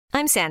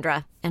I'm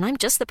Sandra, and I'm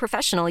just the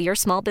professional your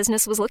small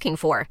business was looking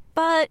for.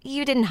 But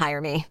you didn't hire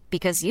me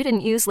because you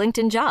didn't use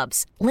LinkedIn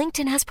Jobs.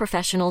 LinkedIn has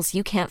professionals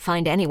you can't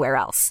find anywhere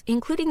else,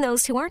 including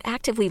those who aren't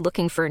actively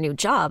looking for a new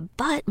job,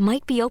 but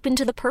might be open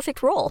to the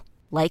perfect role,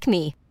 like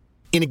me.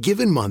 In a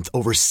given month,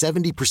 over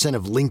 70%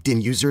 of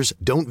LinkedIn users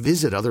don't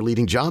visit other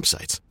leading job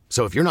sites.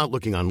 So if you're not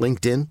looking on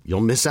LinkedIn,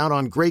 you'll miss out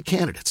on great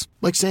candidates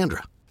like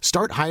Sandra.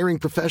 Start hiring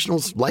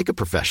professionals like a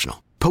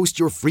professional. Post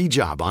your free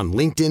job on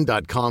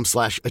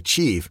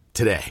linkedin.com/achieve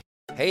today.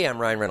 Hey, I'm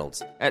Ryan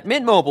Reynolds. At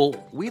Mint Mobile,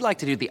 we like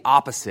to do the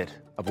opposite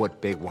of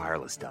what Big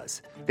Wireless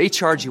does. They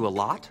charge you a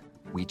lot,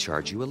 we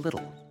charge you a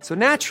little. So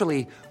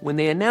naturally, when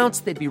they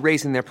announced they'd be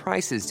raising their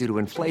prices due to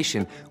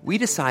inflation, we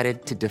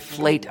decided to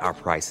deflate our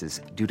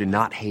prices due to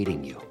not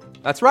hating you.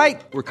 That's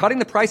right. We're cutting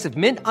the price of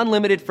Mint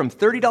Unlimited from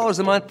 $30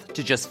 a month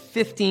to just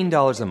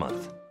 $15 a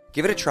month.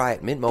 Give it a try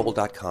at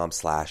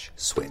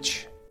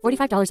mintmobile.com/switch.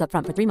 $45 up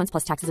front for 3 months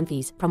plus taxes and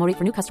fees. Promo rate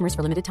for new customers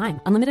for limited time.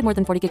 Unlimited more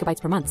than 40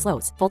 gigabytes per month.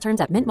 Slows full terms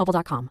at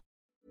mintmobile.com.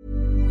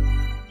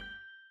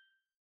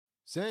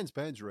 Sans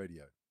Pans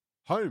Radio,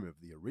 home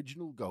of the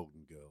original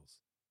Golden Girls.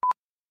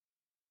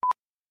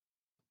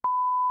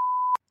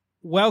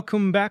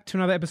 Welcome back to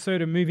another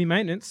episode of Movie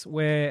Maintenance,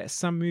 where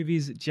some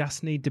movies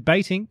just need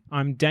debating.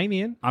 I'm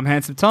Damien. I'm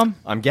Handsome Tom.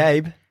 I'm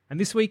Gabe. And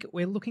this week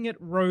we're looking at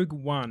Rogue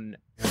One.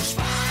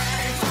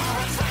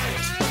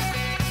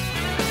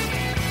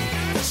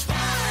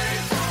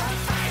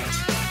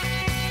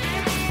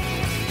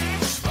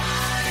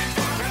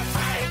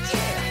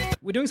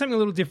 We're doing something a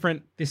little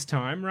different this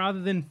time.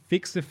 Rather than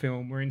fix the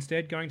film, we're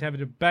instead going to have a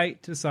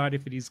debate to decide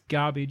if it is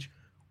garbage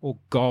or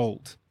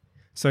gold.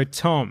 So,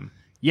 Tom.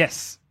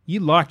 Yes.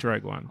 You liked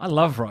Rogue One. I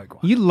love Rogue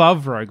One. You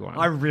love Rogue One.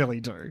 I really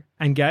do.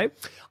 And Gabe?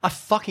 I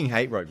fucking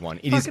hate Rogue One.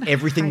 It is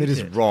everything that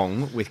is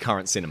wrong with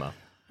current cinema.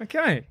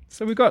 Okay.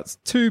 So we've got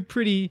two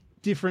pretty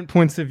different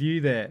points of view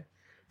there.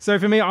 So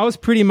for me, I was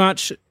pretty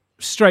much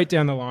straight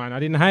down the line. I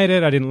didn't hate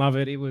it. I didn't love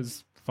it. It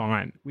was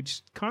fine,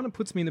 which kind of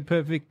puts me in the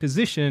perfect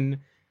position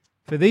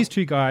for these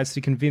two guys to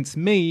convince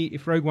me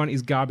if Rogue One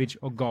is garbage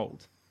or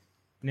gold.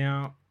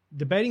 Now,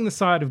 debating the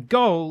side of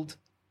gold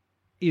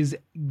is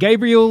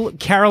Gabriel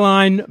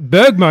Caroline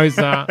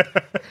Bergmoser,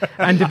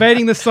 and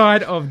debating the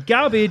side of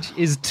garbage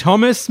is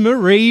Thomas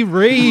Marie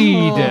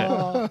Reed.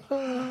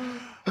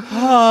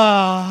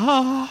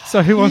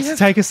 So who wants to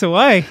take us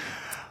away?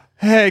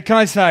 Hey, can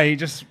I say,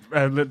 just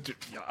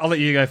I'll let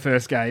you go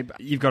first, Gabe.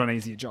 You've got an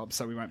easier job,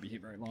 so we won't be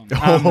here very long.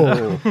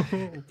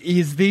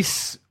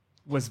 This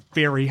was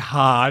very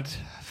hard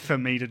for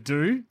me to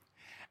do,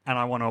 and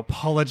I want to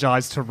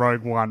apologise to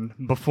Rogue One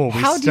before we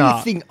start. How do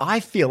you think I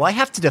feel? I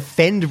have to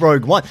defend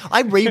Rogue One.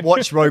 I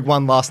rewatched Rogue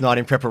One last night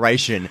in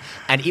preparation,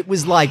 and it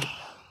was like,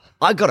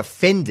 I got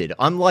offended.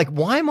 I'm like,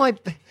 why am I...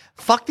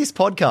 Fuck this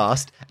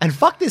podcast and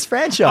fuck this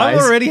franchise.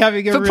 I'm already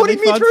having a for really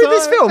putting me fun through time.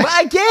 this film.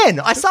 Again,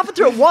 I suffered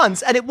through it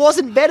once, and it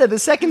wasn't better the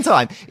second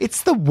time.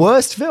 It's the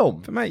worst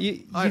film. But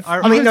mate,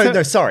 I mean,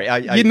 no, sorry.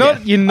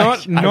 You're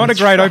not a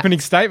great opening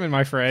statement,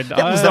 my friend.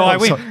 I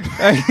win.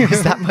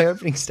 Is that my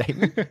opening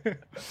statement?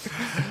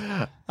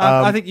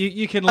 I think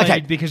you can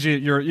lead because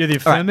you're the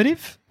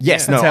affirmative. Right.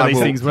 Yes, that's how these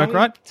things work,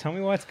 right? Tell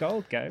me why it's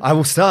gold, Gabe. I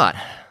will start.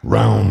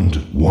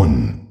 Round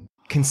one.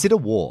 Consider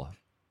war.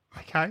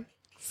 Okay.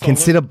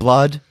 Consider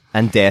blood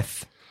and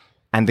death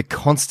and the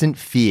constant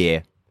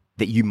fear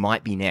that you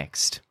might be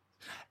next.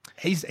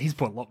 He's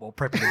put a lot more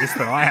prep into this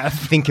than I have.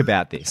 Think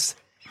about this.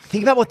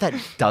 Think about what that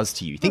does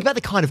to you. Think about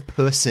the kind of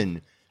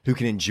person who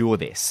can endure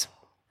this.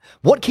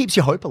 What keeps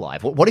your hope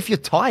alive? What if you're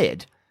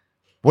tired?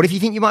 What if you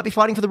think you might be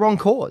fighting for the wrong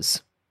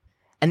cause?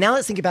 And now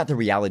let's think about the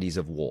realities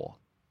of war.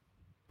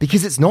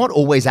 Because it's not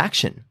always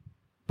action.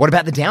 What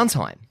about the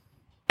downtime?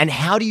 And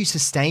how do you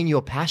sustain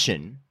your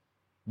passion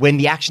when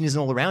the action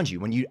isn't all around you,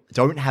 when you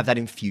don't have that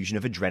infusion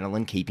of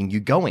adrenaline keeping you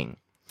going?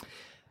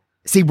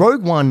 See,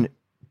 Rogue One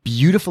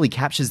beautifully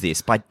captures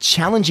this by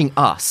challenging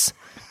us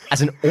as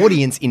an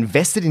audience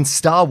invested in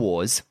Star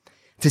Wars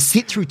to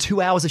sit through 2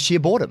 hours of sheer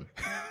boredom.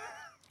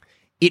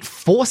 It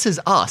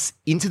forces us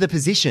into the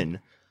position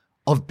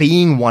of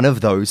being one of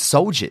those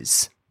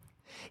soldiers.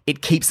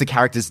 It keeps the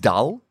characters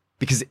dull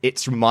because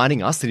it's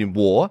reminding us that in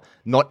war,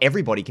 not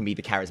everybody can be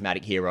the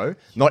charismatic hero.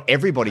 Not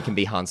everybody can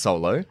be Han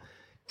Solo.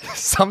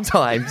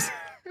 Sometimes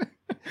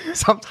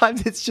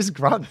it's just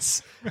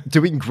grunts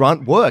doing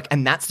grunt work,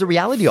 and that's the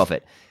reality of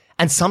it.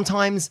 And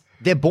sometimes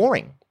they're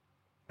boring.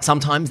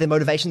 Sometimes their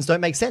motivations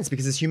don't make sense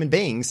because as human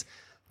beings,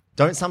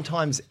 don't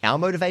sometimes our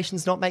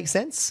motivations not make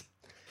sense?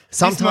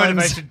 Sometimes this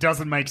motivation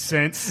doesn't make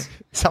sense.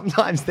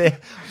 Sometimes they're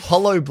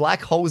hollow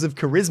black holes of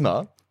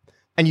charisma,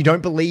 and you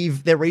don't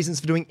believe their reasons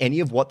for doing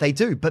any of what they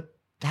do. But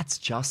that's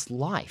just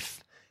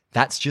life.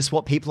 That's just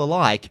what people are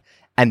like,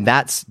 and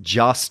that's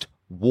just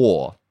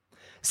war.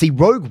 See,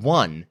 Rogue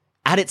One,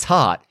 at its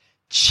heart,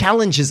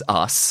 challenges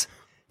us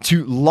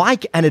to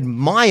like and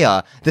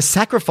admire the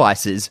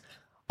sacrifices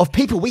of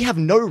people we have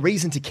no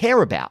reason to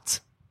care about.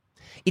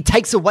 It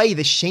takes away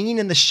the sheen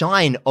and the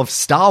shine of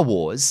Star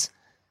Wars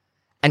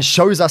and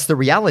shows us the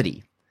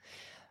reality.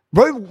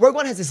 Rogue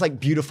One has this like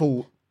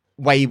beautiful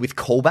way with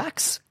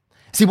callbacks.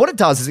 See, what it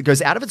does is it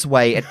goes out of its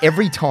way at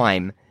every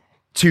time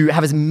to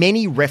have as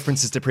many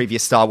references to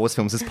previous Star Wars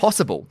films as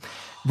possible,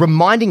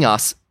 reminding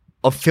us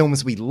of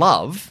films we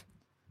love,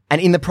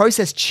 and in the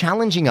process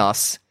challenging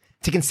us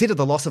to consider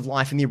the loss of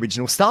life in the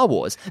original Star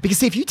Wars. Because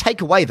see, if you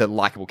take away the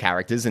likable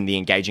characters and the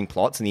engaging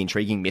plots and the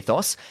intriguing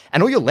mythos,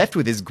 and all you're left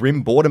with is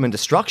grim boredom and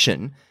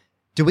destruction,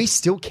 do we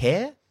still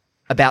care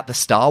about the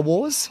Star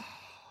Wars?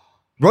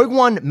 Rogue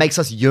One makes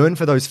us yearn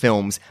for those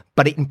films,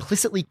 but it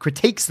implicitly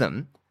critiques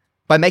them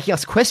by making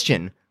us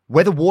question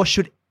whether war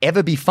should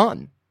ever be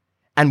fun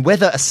and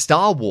whether a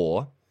Star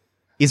War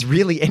is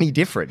really any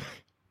different.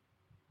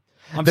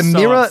 The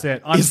mirror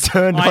is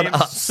turned on us.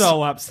 I am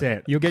so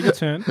upset. You'll get your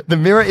turn. The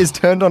mirror is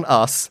turned on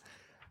us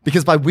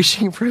because by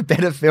wishing for a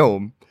better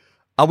film,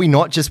 are we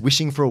not just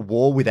wishing for a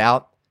war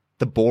without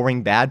the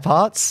boring bad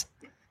parts?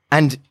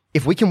 And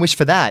if we can wish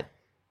for that,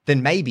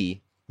 then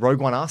maybe Rogue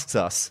One asks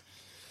us,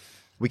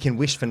 we can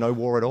wish for no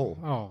war at all.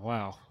 Oh,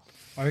 wow.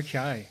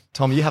 Okay.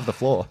 Tom, you have the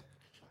floor.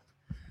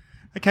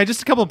 Okay,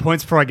 just a couple of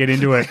points before I get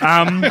into it.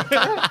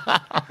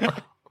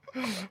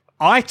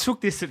 I took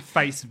this at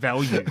face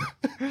value.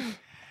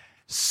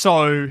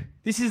 So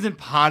this isn't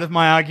part of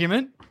my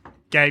argument.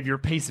 Gabe, you're a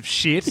piece of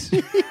shit.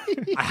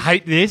 I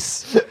hate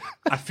this.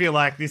 I feel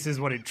like this is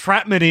what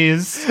entrapment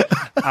is.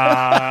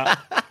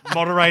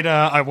 Moderator,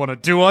 I want a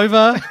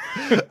do-over.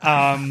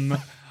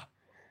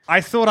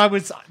 I thought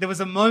there was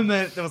a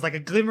moment, there was like a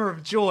glimmer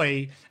of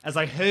joy as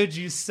I heard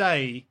you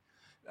say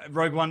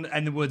Rogue One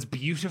and the words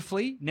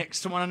beautifully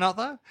next to one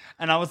another.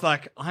 And I was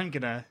like, I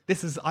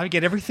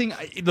get everything.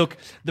 Look,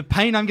 the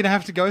pain I'm going to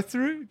have to go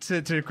through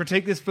to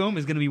critique this film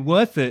is going to be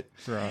worth it.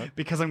 Right.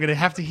 Because I'm going to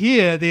have to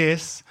hear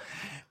this.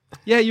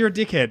 Yeah, you're a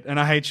dickhead and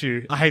I hate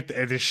you. I hate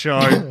this show.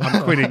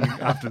 I'm quitting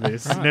after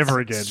this. Never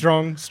again.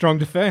 Strong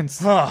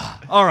defense.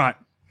 All right.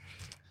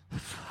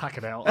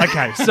 Fucking hell.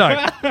 Okay, so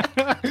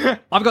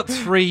I've got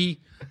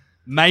 3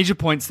 major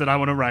points that I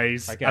want to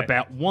raise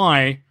about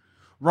why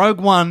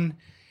Rogue One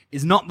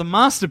is not the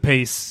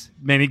masterpiece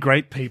many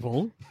great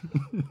people,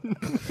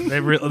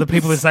 the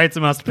people who say it's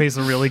a masterpiece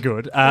are really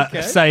good,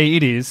 say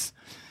it is.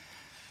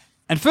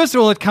 And first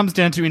of all, it comes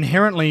down to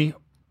inherently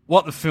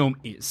what the film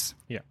is.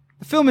 Yeah.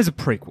 The film is a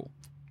prequel.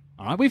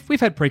 All right,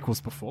 we've had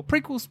prequels before.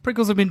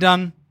 Prequels have been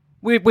done.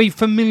 We're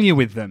familiar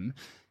with them.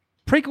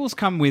 Prequels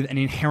come with an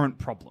inherent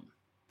problem.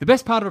 The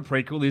best part of a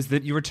prequel is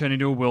that you're returning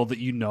to a world that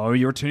you know,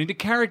 you're returning to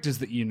characters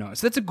that you know.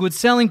 So that's a good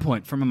selling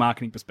point from a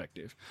marketing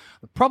perspective.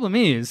 The problem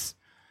is,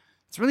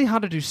 it's really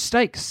hard to do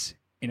stakes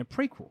in a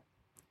prequel,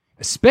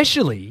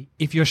 especially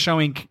if you're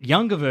showing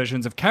younger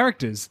versions of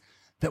characters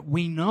that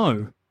we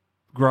know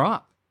grow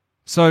up.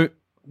 So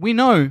we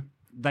know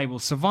they will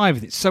survive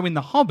this. So in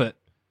The Hobbit,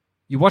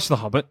 you watch The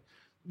Hobbit,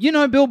 you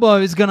know Bilbo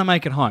is going to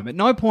make it home. At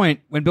no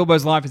point when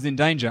Bilbo's life is in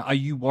danger are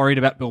you worried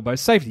about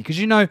Bilbo's safety, because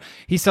you know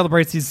he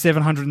celebrates his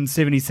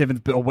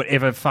 777th or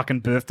whatever fucking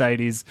birthday it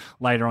is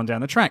later on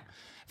down the track.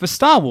 For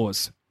Star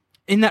Wars,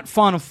 in that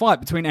final fight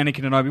between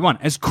Anakin and Obi-Wan,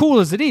 as cool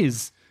as it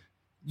is,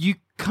 you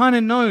kind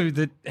of know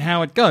that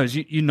how it goes.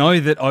 You know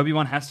that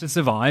Obi-Wan has to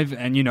survive,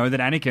 and you know that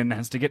Anakin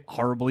has to get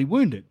horribly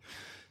wounded.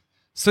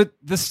 So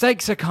the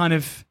stakes are kind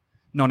of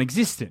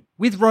non-existent.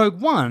 With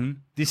Rogue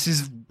One, this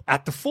is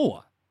at the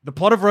fore. The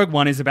plot of Rogue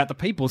One is about the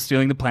people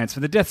stealing the plans for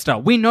the Death Star.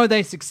 We know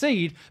they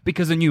succeed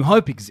because A New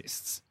Hope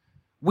exists.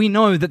 We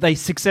know that they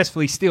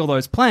successfully steal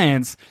those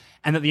plans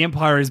and that the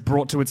Empire is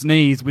brought to its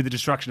knees with the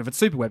destruction of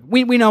its superweapon.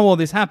 We know all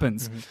this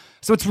happens. Mm-hmm.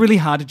 So it's really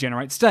hard to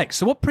generate stakes.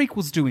 So what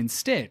prequels do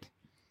instead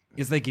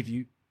is they give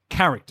you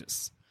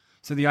characters.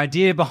 So the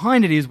idea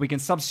behind it is we can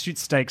substitute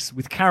stakes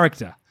with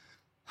character.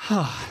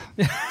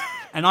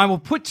 And I will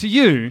put to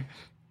you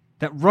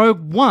that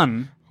Rogue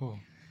One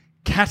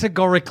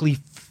categorically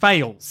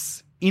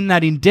fails in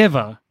that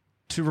endeavor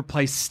to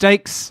replace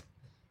stakes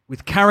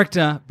with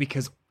character,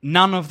 because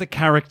none of the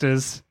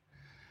characters,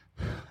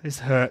 this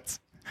hurts,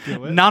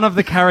 none of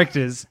the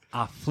characters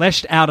are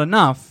fleshed out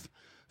enough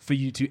for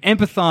you to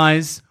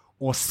empathize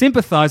or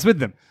sympathize with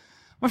them.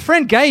 My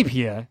friend Gabe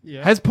here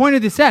has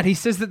pointed this out. He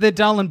says that they're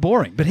dull and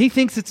boring, but he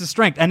thinks it's a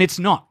strength, and it's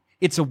not.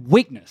 It's a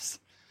weakness.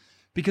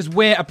 Because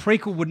where a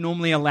prequel would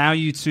normally allow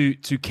you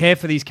to care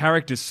for these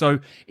characters, so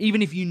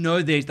even if you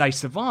know they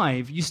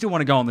survive, you still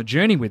want to go on the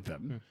journey with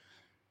them.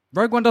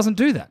 Rogue One doesn't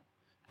do that.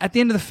 At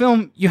the end of the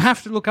film, you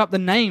have to look up the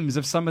names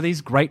of some of these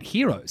great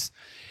heroes.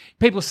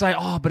 People say,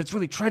 oh, but it's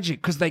really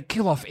tragic because they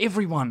kill off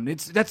everyone.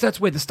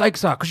 That's where the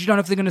stakes are, because you don't know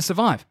if they're going to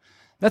survive.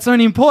 That's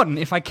only important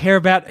if I care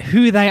about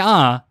who they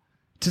are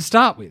to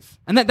start with.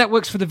 And that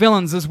works for the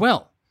villains as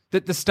well.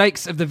 That the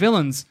stakes of the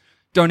villains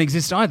don't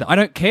exist either. I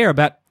don't care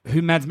about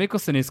who Mads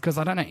Mikkelsen is because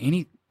I don't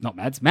know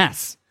Mads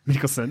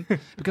Mikkelsen,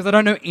 because I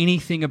don't know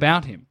anything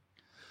about him.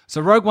 So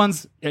Rogue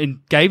One's,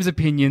 in Gabe's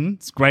opinion,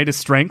 its greatest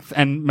strength,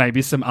 and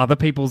maybe some other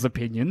people's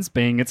opinions,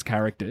 being its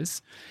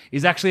characters,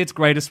 is actually its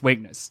greatest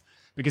weakness.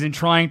 Because in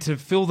trying to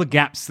fill the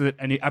gaps that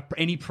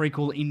any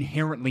prequel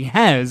inherently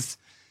has,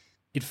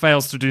 it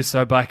fails to do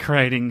so by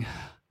creating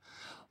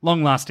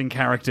long-lasting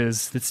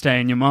characters that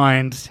stay in your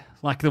mind,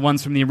 like the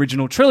ones from the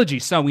original trilogy.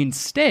 So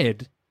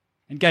instead,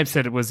 And Gabe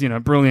said it was,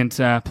 brilliant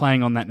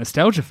playing on that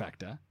nostalgia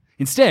factor.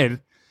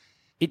 Instead,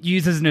 it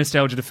uses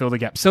nostalgia to fill the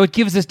gap. So it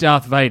gives us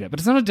Darth Vader, but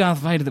it's not a Darth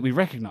Vader that we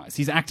recognize.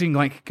 He's acting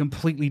like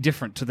completely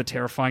different to the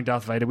terrifying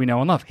Darth Vader we know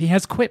and love. He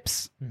has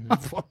quips.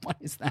 What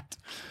is that?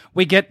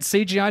 We get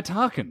CGI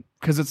Tarkin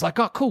because it's like,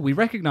 oh, cool, we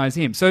recognize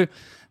him. So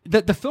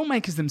the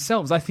filmmakers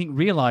themselves, I think,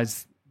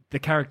 realize the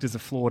characters are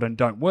flawed and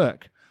don't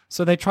work.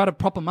 So they try to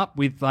prop them up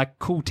with like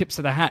cool tips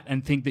of the hat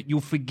and think that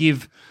you'll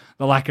forgive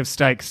the lack of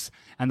stakes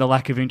and the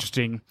lack of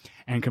interesting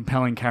and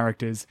compelling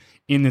characters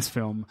in this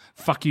film.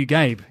 Fuck you,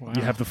 Gabe. Wow.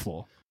 You have the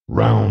floor.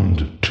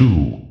 Round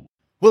 2.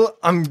 Well,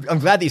 I'm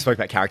glad that you spoke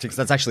about character because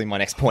that's actually my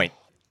next point.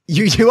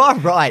 You are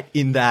right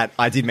in that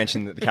I did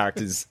mention that the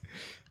characters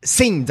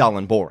seem dull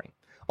and boring.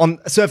 On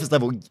a surface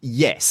level,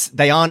 yes,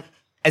 they aren't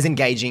as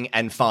engaging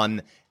and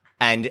fun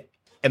and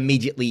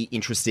immediately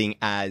interesting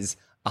as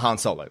a Han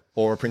Solo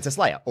or a Princess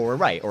Leia or a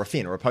Rey or a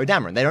Finn or a Poe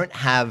Dameron. They don't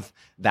have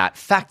that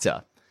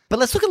factor. But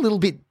let's look a little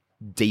bit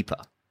deeper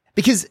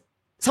because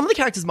some of the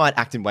characters might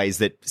act in ways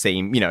that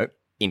seem,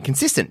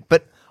 inconsistent,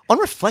 but on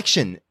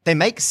reflection, they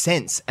make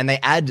sense and they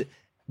add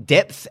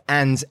depth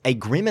and a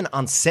grim and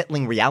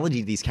unsettling reality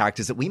to these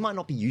characters that we might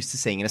not be used to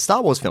seeing in a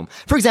Star Wars film.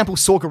 For example,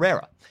 Saw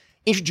Gerrera,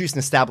 introduced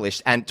and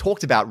established and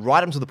talked about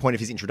right up to the point of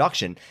his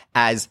introduction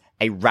as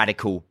a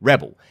radical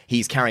rebel.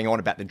 He's carrying on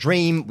about the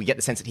dream. We get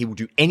the sense that he will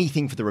do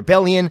anything for the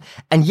rebellion.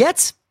 And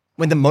yet,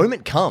 when the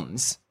moment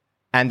comes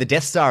and the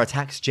Death Star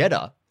attacks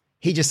Jeddah,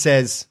 he just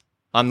says,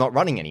 I'm not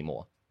running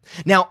anymore.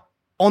 Now,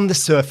 on the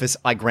surface,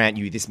 I grant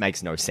you, this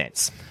makes no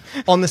sense.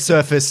 On the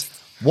surface,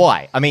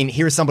 why? I mean,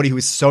 here is somebody who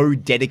is so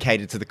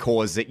dedicated to the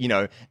cause that,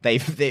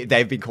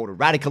 they've been called a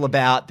radical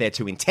about, they're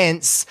too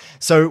intense.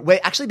 So we're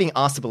actually being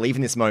asked to believe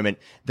in this moment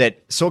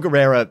that Saw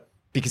Gerrera,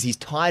 because he's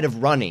tired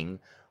of running,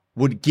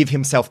 would give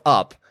himself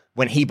up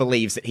when he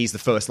believes that he's the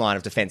first line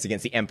of defense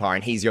against the Empire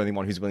and he's the only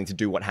one who's willing to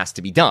do what has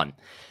to be done.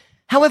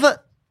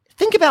 However,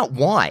 think about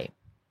why.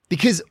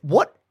 Because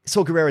what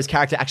Saw Gerrera's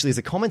character actually is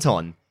a comment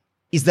on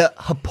is the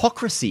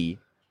hypocrisy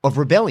of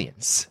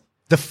rebellions.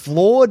 The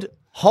flawed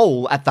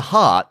hole at the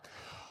heart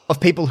of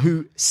people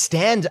who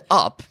stand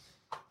up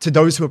to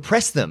those who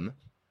oppress them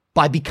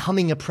by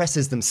becoming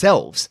oppressors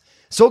themselves.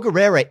 Saw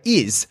Gerrera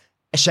is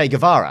a Che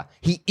Guevara.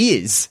 He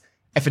is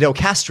a Fidel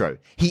Castro.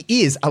 He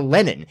is a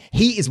Lenin.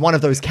 He is one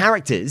of those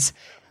characters.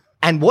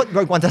 And what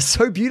Rogue One does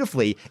so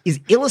beautifully is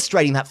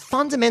illustrating that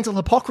fundamental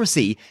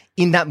hypocrisy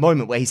in that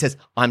moment where he says,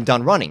 I'm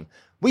done running.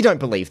 We don't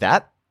believe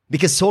that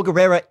because Saw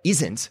Gerrera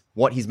isn't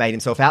what he's made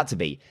himself out to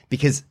be,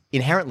 because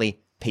inherently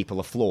people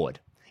are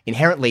flawed.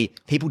 Inherently,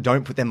 people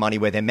don't put their money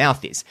where their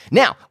mouth is.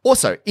 Now,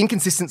 also,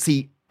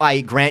 inconsistency, I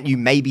grant you,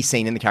 may be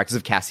seen in the characters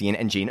of Cassian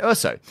and Jyn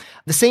Erso.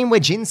 The scene where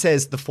Jyn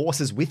says the Force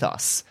is with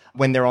us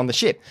when they're on the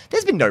ship.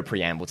 There's been no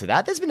preamble to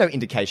that. There's been no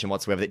indication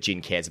whatsoever that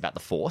Jyn cares about the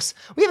Force.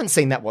 We haven't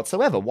seen that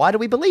whatsoever. Why do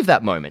we believe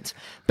that moment?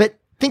 But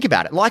think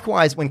about it.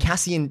 Likewise, when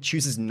Cassian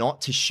chooses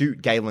not to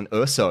shoot Galen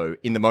Erso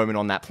in the moment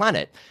on that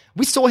planet,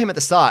 we saw him at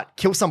the start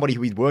kill somebody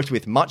who he'd worked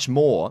with much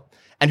more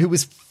and who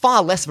was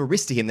far less of a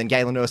risk to him than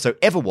Galen Erso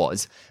ever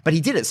was, but he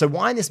did it. So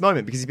why in this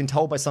moment? Because he's been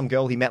told by some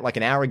girl he met like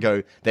an hour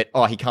ago that,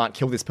 he can't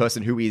kill this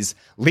person who is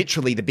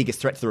literally the biggest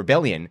threat to the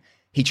rebellion.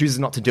 He chooses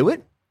not to do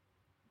it?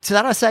 To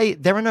that I say,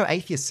 there are no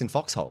atheists in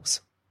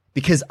foxholes.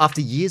 Because after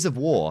years of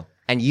war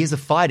and years of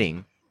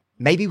fighting,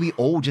 maybe we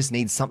all just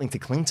need something to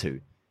cling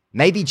to.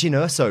 Maybe Jyn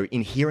Erso,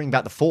 in hearing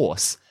about the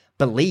Force,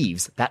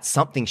 believes that's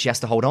something she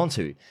has to hold on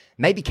to.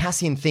 Maybe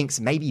Cassian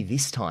thinks maybe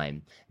this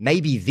time,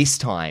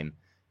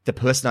 the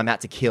person I'm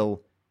out to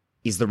kill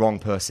is the wrong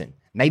person.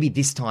 Maybe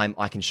this time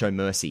I can show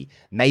mercy.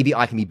 Maybe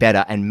I can be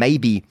better. And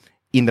maybe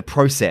in the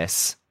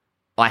process,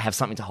 I have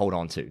something to hold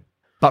on to.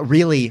 But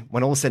really,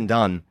 when all is said and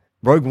done,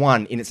 Rogue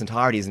One in its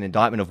entirety is an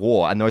indictment of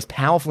war. And the most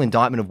powerful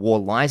indictment of war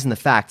lies in the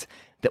fact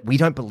that we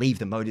don't believe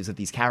the motives of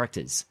these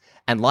characters.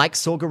 And like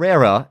Saw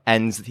Gerrera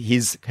and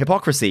his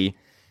hypocrisy,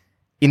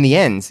 in the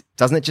end,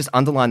 doesn't it just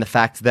underline the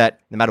fact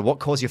that no matter what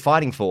cause you're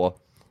fighting for,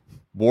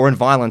 war and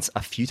violence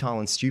are futile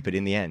and stupid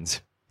in the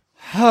end?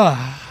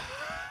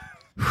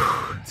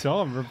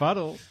 Tom,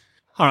 rebuttal.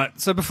 All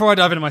right, so before I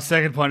dive into my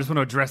second point, I just want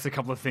to address a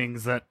couple of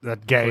things that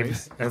Gabe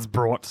has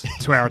brought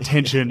to our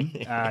attention,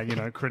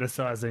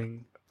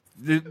 criticizing,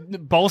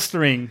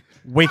 bolstering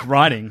weak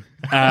writing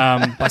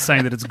by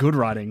saying that it's good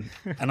writing.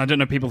 And I don't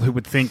know people who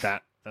would think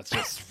that. That's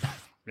just,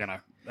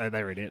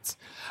 they're idiots.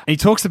 And he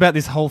talks about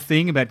this whole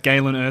thing about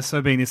Galen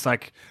Erso being this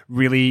like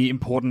really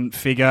important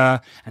figure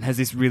and has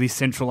this really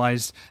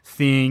centralized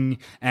thing.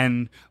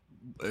 And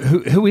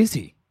who is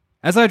he?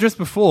 As I addressed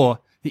before,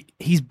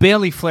 he's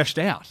barely fleshed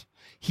out.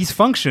 His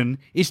function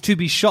is to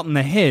be shot in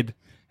the head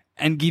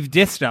and give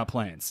Death Star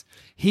plans.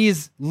 He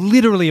is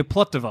literally a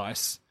plot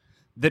device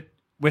that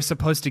we're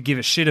supposed to give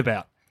a shit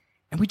about.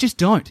 And we just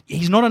don't.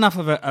 He's not enough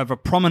of a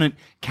prominent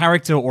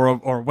character or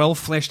a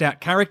well-fleshed out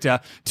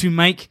character to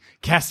make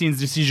Cassian's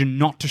decision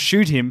not to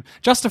shoot him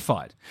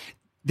justified.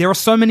 There are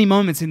so many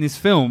moments in this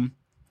film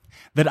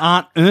that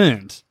aren't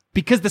earned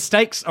because the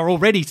stakes are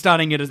already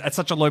starting at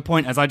such a low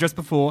point, as I addressed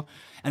before,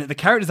 and that the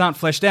characters aren't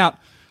fleshed out.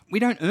 We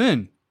don't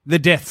earn the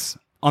deaths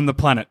on the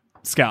planet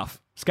Scarf.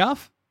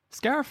 Scarf?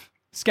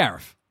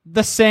 Scarif.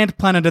 The sand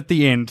planet at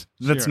the end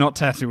that's not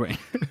Tatooine.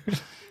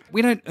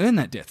 We don't earn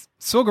that death.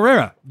 Saw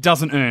Gerrera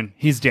doesn't earn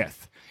his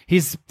death.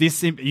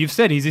 You've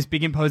said he's this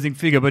big imposing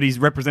figure, but he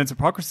represents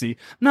hypocrisy.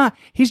 Nah,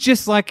 he's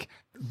just like,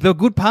 the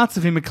good parts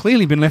of him have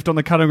clearly been left on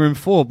the cutting room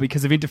floor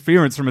because of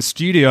interference from a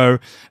studio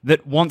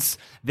that wants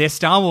their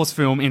Star Wars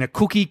film in a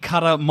cookie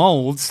cutter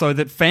mold so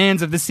that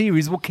fans of the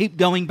series will keep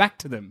going back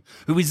to them,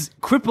 who is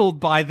crippled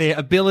by their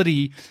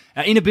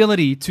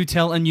inability to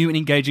tell a new and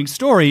engaging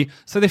story,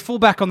 so they fall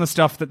back on the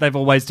stuff that they've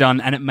always done,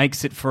 and it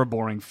makes it for a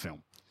boring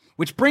film.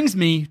 Which brings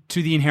me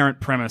to the inherent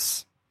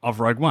premise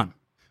of Rogue One.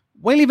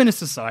 We live in a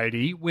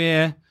society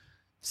where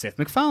Seth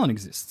MacFarlane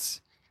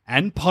exists,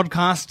 and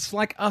podcasts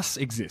like us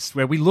exist,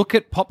 where we look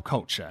at pop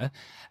culture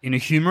in a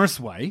humorous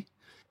way,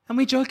 and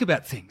we joke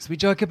about things. We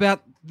joke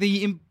about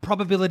the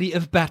improbability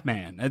of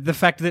Batman, the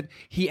fact that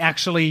he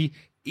actually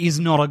is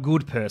not a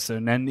good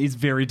person and is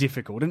very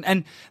difficult,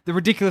 and the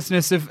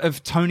ridiculousness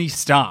of Tony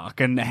Stark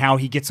and how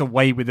he gets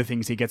away with the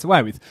things he gets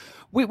away with.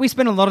 We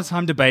spend a lot of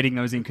time debating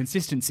those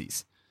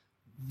inconsistencies.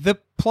 The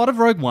plot of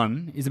Rogue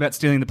One is about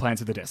stealing the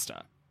plans of the Death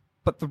Star.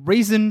 But the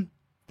reason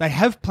they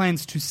have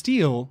plans to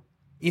steal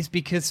is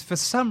because for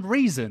some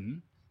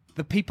reason,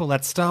 the people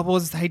at Star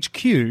Wars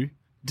HQ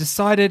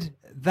decided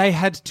they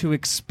had to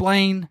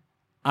explain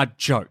a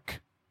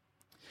joke.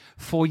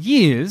 For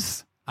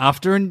years,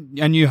 after A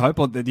New Hope,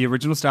 or the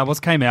original Star Wars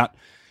came out,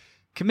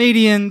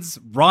 comedians,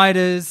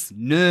 writers,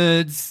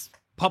 nerds,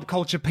 pop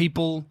culture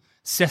people,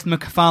 Seth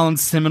MacFarlane's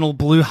seminal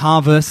Blue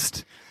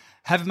Harvest,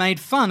 have made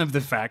fun of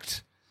the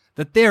fact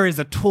that there is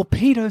a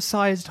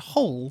torpedo-sized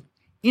hole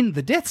in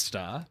the Death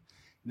Star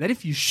that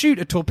if you shoot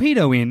a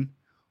torpedo in,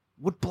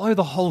 would blow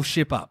the whole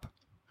ship up.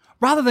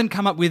 Rather than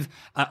come up with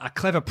a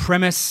clever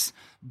premise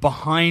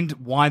behind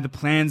why the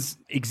plans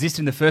exist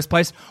in the first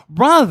place,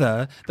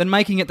 rather than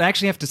making it they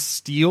actually have to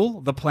steal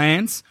the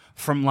plans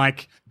from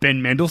like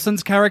Ben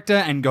Mendelsohn's character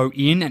and go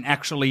in and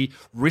actually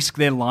risk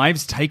their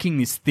lives taking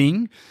this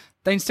thing,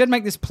 they instead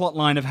make this plot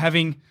line of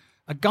having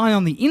a guy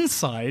on the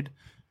inside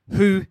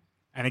who,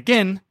 and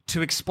again,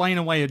 to explain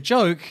away a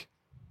joke,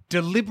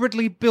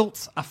 deliberately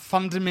built a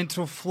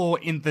fundamental flaw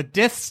in the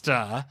Death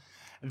Star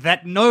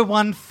that no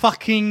one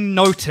fucking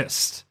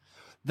noticed.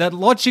 The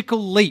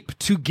logical leap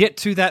to get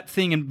to that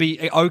thing and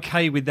be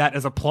okay with that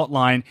as a plot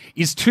line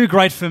is too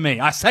great for me.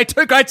 I say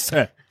too great,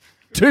 sir.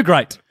 Too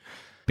great.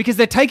 Because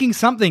they're taking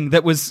something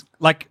that was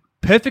like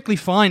perfectly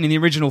fine in the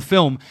original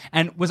film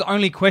and was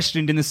only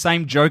questioned in the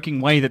same joking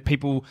way that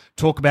people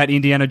talk about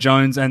Indiana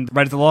Jones and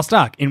Raiders of the Lost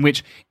Ark, in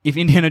which if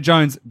Indiana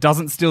Jones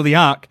doesn't steal the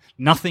Ark,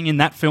 nothing in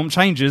that film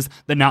changes,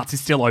 the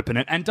Nazis still open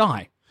it and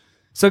die.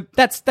 So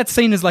that's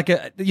seen as like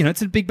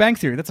it's a Big Bang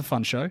Theory. That's a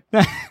fun show.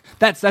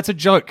 That's a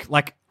joke,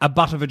 like a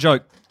butt of a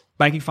joke,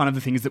 making fun of the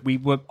things that we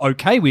were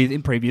okay with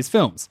in previous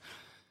films.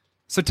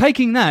 So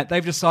taking that,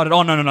 they've decided,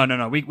 oh,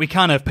 no, we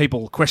can't have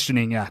people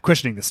questioning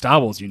the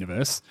Star Wars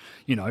universe.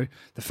 You know,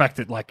 the fact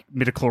that like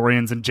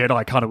midichlorians and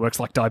Jedi kind of works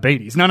like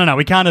diabetes. No,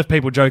 we can't have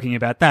people joking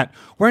about that.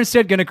 We're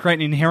instead going to create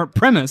an inherent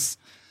premise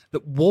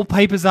that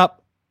wallpapers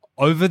up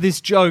over this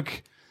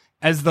joke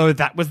as though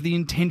that was the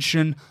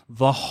intention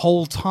the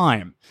whole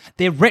time.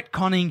 They're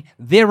retconning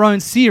their own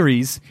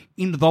series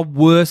in the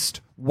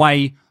worst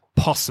way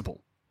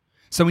possible.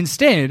 So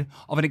instead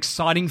of an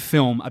exciting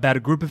film about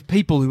a group of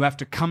people who have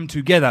to come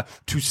together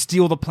to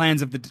steal the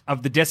plans of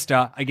the Death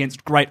Star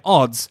against great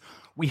odds,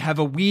 we have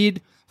a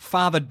weird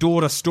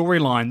father-daughter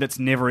storyline that's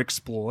never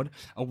explored,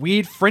 a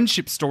weird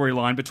friendship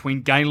storyline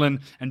between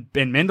Galen and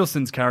Ben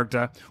Mendelsohn's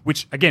character,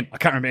 which, again, I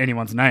can't remember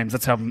anyone's names,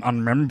 that's how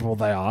unmemorable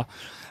they are,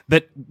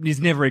 that is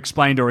never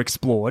explained or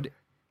explored.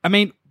 I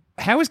mean,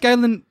 how is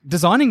Galen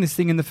designing this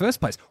thing in the first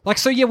place? Like,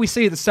 so yeah, we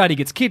see at the start he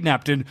gets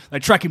kidnapped and they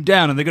track him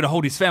down and they're going to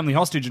hold his family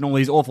hostage and all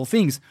these awful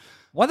things.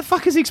 Why the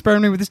fuck is he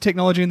experimenting with this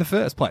technology in the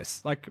first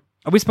place? Like,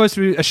 are we supposed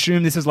to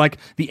assume this is like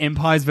the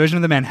Empire's version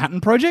of the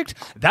Manhattan Project?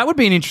 That would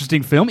be an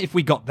interesting film if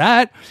we got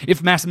that.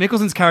 If Mads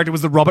Mikkelsen's character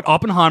was the Robert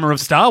Oppenheimer of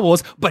Star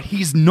Wars, but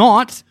he's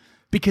not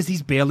because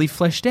he's barely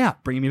fleshed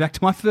out, bringing me back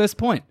to my first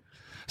point.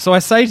 So I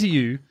say to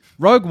you,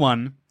 Rogue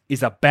One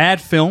is a bad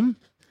film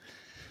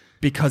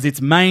because its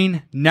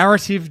main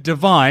narrative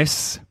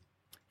device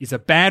is a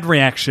bad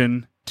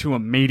reaction to a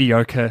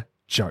mediocre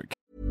joke.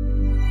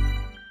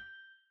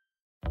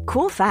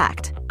 Cool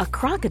fact, a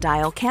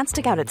crocodile can't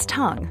stick out its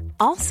tongue.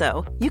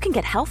 Also, you can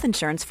get health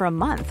insurance for a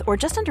month or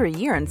just under a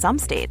year in some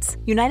states.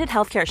 United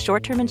Healthcare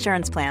short-term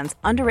insurance plans,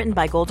 underwritten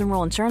by Golden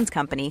Rule Insurance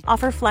Company,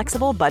 offer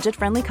flexible,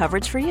 budget-friendly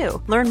coverage for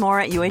you. Learn more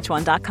at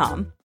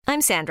uh1.com.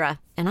 I'm Sandra,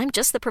 and I'm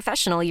just the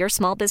professional your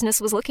small business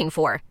was looking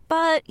for.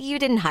 But you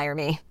didn't hire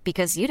me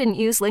because you didn't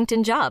use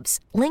LinkedIn Jobs.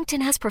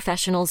 LinkedIn has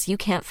professionals you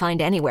can't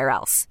find anywhere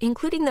else,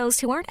 including those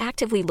who aren't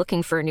actively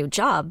looking for a new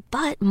job,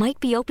 but might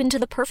be open to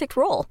the perfect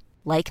role,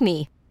 like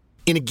me.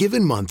 In a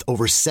given month,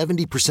 over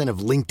 70% of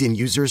LinkedIn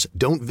users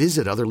don't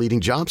visit other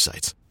leading job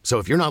sites. So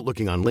if you're not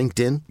looking on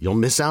LinkedIn, you'll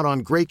miss out on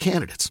great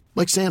candidates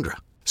like Sandra.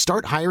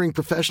 Start hiring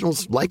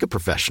professionals like a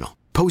professional.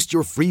 Post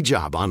your free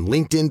job on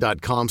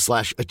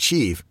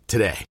linkedin.com/achieve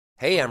today.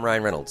 Hey, I'm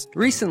Ryan Reynolds.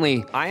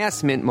 Recently, I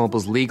asked Mint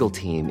Mobile's legal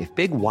team if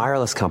big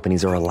wireless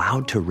companies are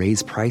allowed to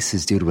raise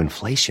prices due to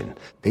inflation.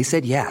 They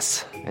said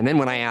yes. And then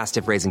when I asked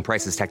if raising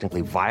prices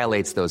technically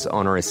violates those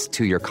onerous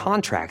 2-year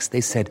contracts, they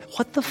said,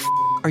 "What the f***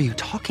 are you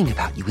talking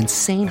about, you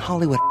insane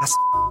Hollywood ass?"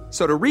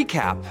 So to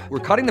recap, we're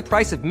cutting the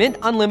price of Mint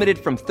Unlimited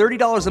from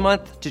 $30 a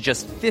month to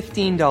just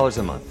 $15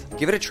 a month.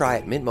 Give it a try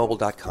at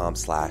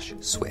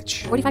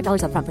mintmobile.com/switch.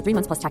 $45 up front for 3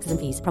 months plus taxes and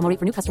fees. Promo rate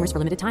for new customers for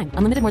limited time.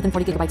 Unlimited more than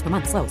 40 gigabytes per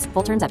month. Slows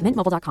full terms at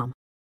mintmobile.com.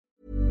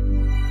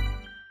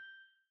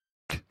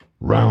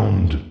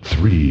 Round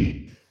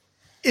 3.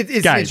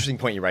 It's an interesting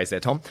point you raised there,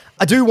 Tom.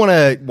 I do want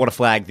to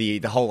flag the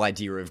whole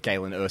idea of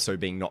Galen Erso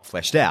being not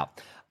fleshed out.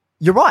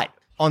 You're right.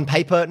 On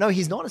paper, no,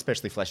 he's not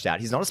especially fleshed out.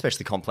 He's not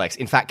especially complex.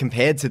 In fact,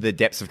 compared to the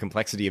depths of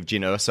complexity of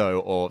Jyn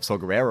Erso or Saw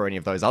Gerrera or any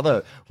of those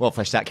other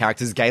well-fleshed out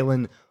characters,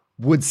 Galen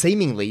would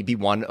seemingly be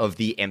one of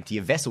the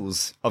emptier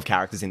vessels of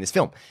characters in this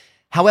film.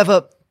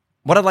 However,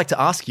 what I'd like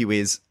to ask you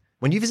is,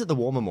 when you visit the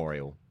War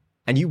Memorial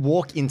and you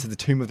walk into the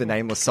Tomb of the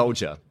Nameless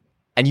Soldier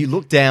and you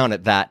look down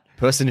at that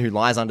person who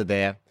lies under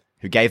there,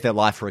 who gave their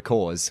life for a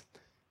cause,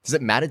 does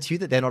it matter to you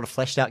that they're not a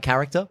fleshed out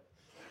character?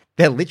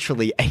 They're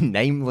literally a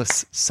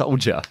nameless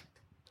soldier.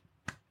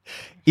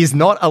 Is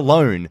not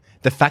alone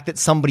the fact that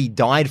somebody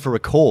died for a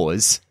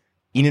cause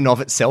in and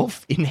of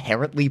itself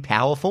inherently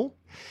powerful?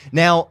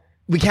 Now,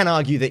 we can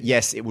argue that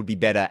yes, it would be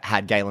better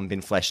had Galen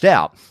been fleshed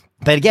out.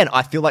 But again,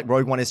 I feel like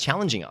Rogue One is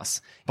challenging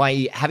us.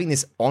 By having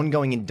this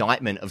ongoing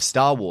indictment of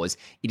Star Wars,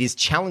 it is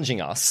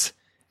challenging us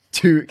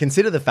to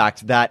consider the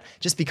fact that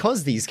just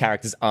because these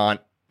characters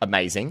aren't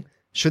amazing,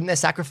 shouldn't their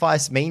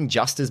sacrifice mean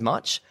just as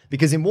much?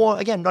 Because in war,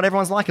 again, not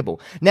everyone's likable.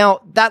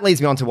 Now, that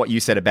leads me on to what you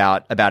said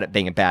about it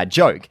being a bad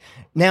joke.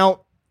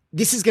 Now,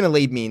 this is going to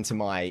lead me into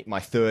my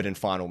third and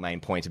final main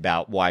point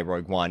about why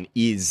Rogue One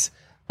is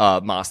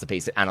a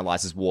masterpiece that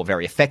analyzes war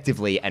very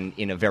effectively and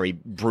in a very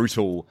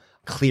brutal,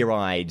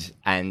 clear-eyed,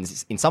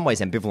 and in some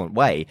ways ambivalent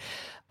way.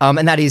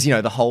 And that is,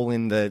 the hole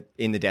in the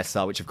Death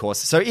Star, which of course,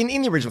 so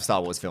in the original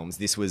Star Wars films,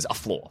 this was a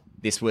flaw.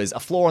 This was a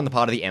flaw on the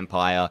part of the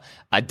Empire,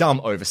 a dumb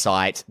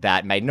oversight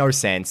that made no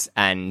sense,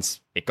 and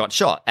it got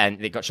shot. And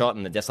the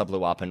Death Star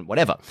blew up and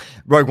whatever.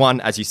 Rogue One,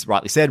 as you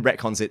rightly said,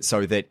 retcons it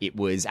so that it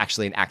was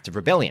actually an act of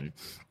rebellion.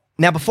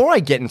 Now, before I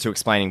get into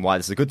explaining why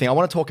this is a good thing, I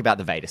want to talk about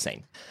the Vader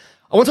scene.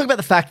 I want to talk about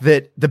the fact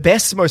that the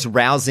best, most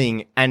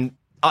rousing, and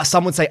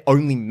some would say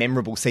only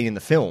memorable scene in the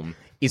film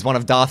is one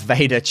of Darth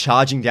Vader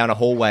charging down a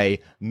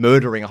hallway,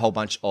 murdering a whole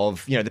bunch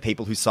of, the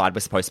people whose side we're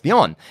supposed to be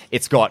on.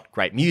 It's got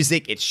great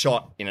music. It's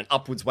shot in an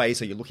upwards way,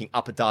 so you're looking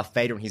up at Darth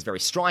Vader and he's very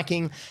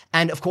striking.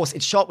 And of course,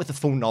 it's shot with the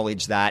full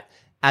knowledge that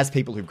as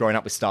people who've grown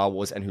up with Star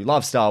Wars and who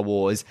love Star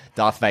Wars,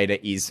 Darth Vader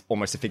is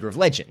almost a figure of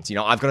legend.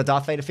 I've got a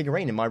Darth Vader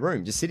figurine in my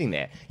room just sitting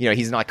there.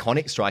 He's an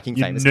iconic, striking,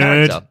 famous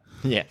character.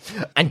 Yeah.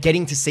 And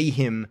getting to see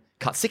him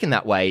cut sick in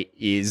that way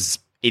is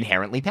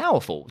inherently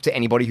powerful to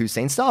anybody who's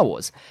seen Star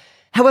Wars.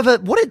 However,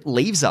 what it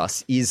leaves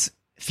us is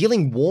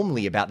feeling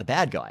warmly about the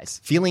bad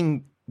guys,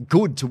 feeling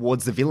good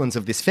towards the villains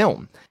of this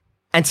film.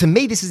 And to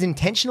me, this is an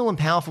intentional and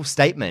powerful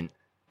statement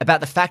about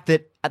the fact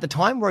that at the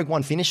time Rogue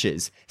One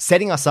finishes,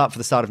 setting us up for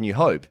the start of New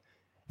Hope,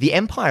 the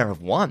Empire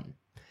have won.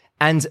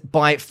 And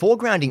by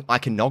foregrounding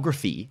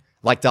iconography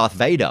like Darth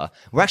Vader,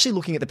 we're actually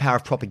looking at the power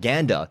of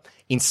propaganda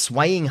in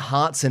swaying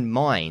hearts and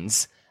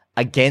minds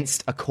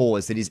against a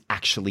cause that is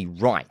actually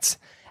right.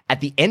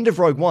 At the end of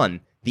Rogue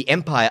One, the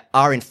Empire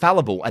are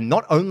infallible, and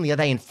not only are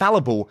they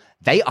infallible,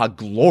 they are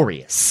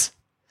glorious.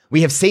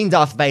 We have seen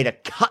Darth Vader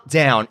cut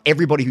down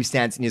everybody who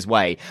stands in his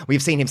way.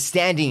 We've seen him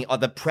standing on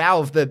the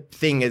prow of the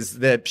thing as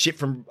the ship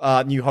from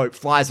New Hope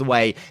flies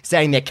away,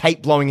 standing there,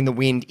 cape blowing in the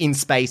wind, in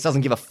space,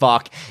 doesn't give a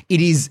fuck.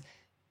 It is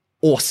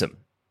awesome.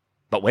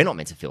 But we're not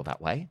meant to feel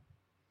that way.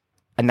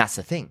 And that's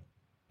the thing.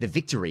 The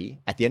victory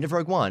at the end of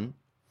Rogue One,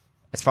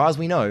 as far as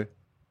we know,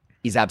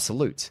 is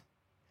absolute.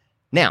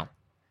 Now,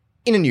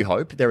 in A New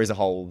Hope, there is a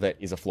hole that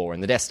is a flaw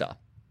in the Death Star.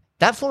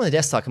 That flaw in the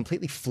Death Star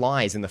completely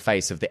flies in the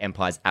face of the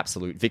Empire's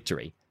absolute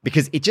victory,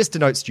 because it just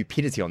denotes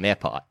stupidity on their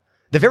part.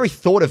 The very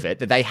thought of it,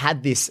 that they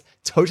had this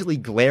totally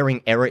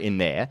glaring error in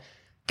there,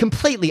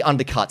 completely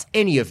undercuts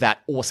any of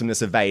that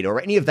awesomeness of Vader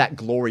or any of that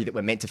glory that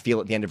we're meant to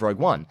feel at the end of Rogue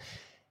One.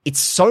 It's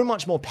so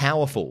much more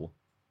powerful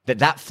that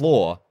that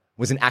flaw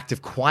was an act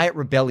of quiet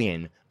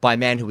rebellion by a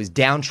man who was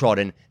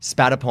downtrodden,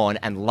 spat upon,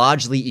 and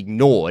largely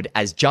ignored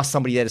as just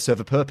somebody there to serve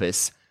a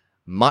purpose,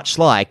 much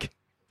like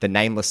the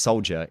nameless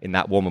soldier in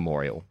that war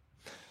memorial.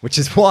 Which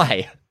is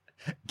why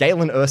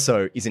Galen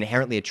Erso is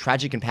inherently a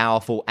tragic and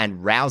powerful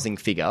and rousing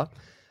figure.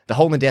 The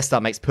hole in the Death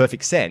Star makes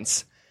perfect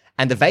sense.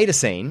 And the Vader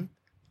scene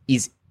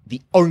is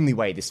the only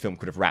way this film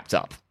could have wrapped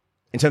up,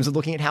 in terms of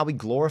looking at how we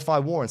glorify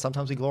war, and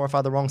sometimes we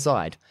glorify the wrong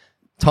side.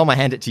 Tom, I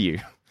hand it to you.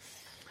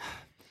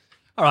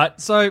 All right,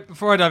 so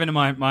before I dive into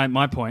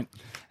my point,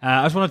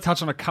 I just want to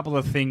touch on a couple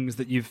of things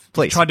that you've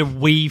tried to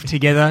weave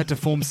together to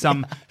form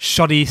some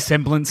shoddy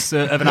semblance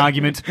of an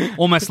argument,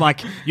 almost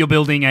like you're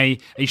building a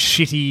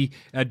shitty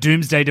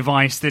doomsday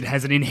device that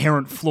has an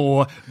inherent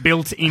flaw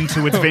built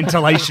into its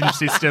ventilation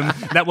system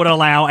that would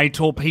allow a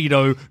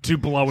torpedo to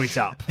blow it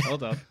up. Well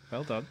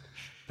done.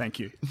 Thank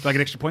you. Do I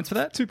get extra points for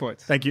that? 2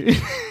 points. Thank you.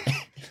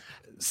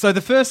 So the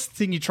first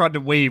thing you tried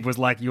to weave was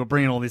like you were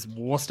bringing all this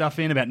war stuff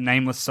in about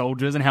nameless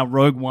soldiers and how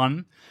Rogue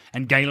One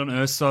and Galen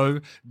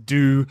Erso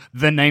do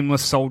the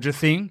nameless soldier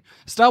thing.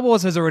 Star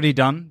Wars has already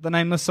done the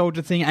nameless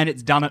soldier thing, and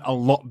it's done it a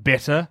lot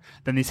better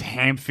than this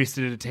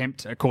ham-fisted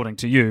attempt, according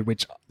to you,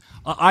 which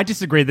I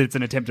disagree that it's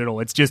an attempt at all.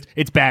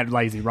 It's bad,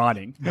 lazy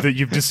writing that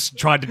you've just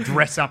tried to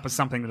dress up as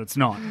something that it's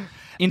not.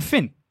 In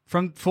Finn,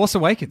 from Force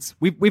Awakens,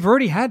 we've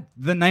already had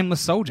the nameless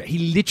soldier.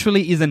 He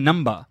literally is a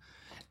number,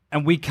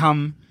 and we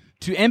come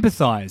to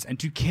empathize and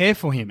to care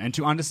for him and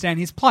to understand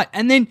his plight.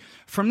 And then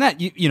from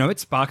that, you know, it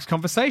sparks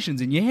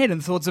conversations in your head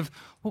and thoughts of,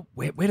 well,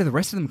 where do the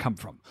rest of them come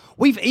from?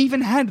 We've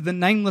even had the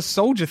nameless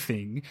soldier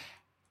thing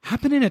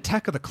happen in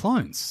Attack of the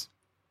Clones,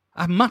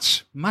 a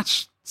much,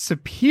 much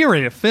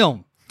superior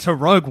film to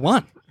Rogue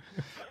One.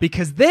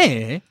 Because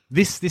there,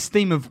 this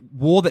theme of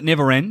war that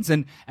never ends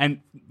and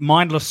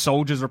mindless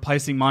soldiers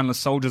replacing mindless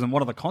soldiers and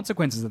what are the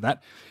consequences of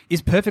that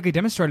is perfectly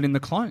demonstrated in the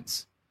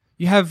clones.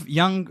 You have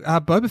young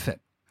Boba Fett,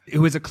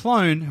 who is a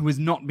clone who has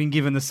not been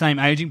given the same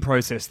aging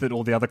process that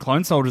all the other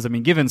clone soldiers have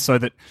been given so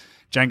that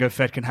Jango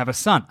Fett can have a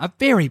son. A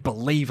very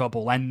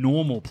believable and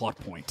normal plot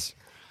point.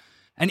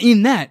 And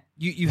in that,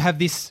 you have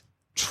this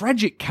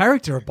tragic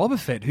character of Boba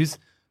Fett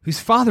whose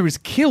father is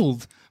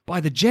killed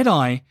by the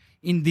Jedi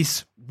in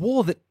this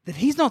war that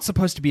he's not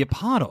supposed to be a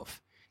part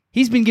of.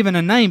 He's been given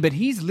a name, but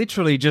he's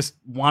literally just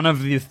one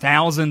of the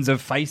thousands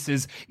of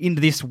faces in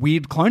this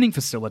weird cloning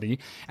facility,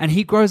 and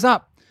he grows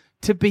up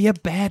to be a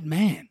bad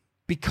man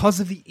because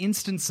of the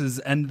instances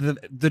and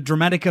the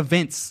dramatic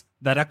events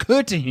that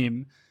occurred to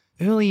him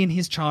early in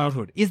his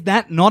childhood. Is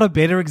that not a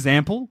better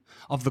example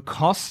of the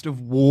cost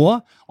of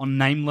war on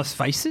nameless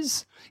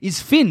faces?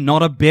 Is Finn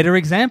not a better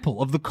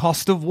example of the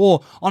cost of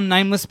war on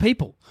nameless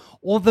people?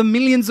 Or the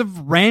millions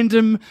of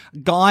random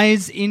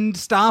guys in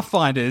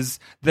Starfighters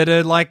that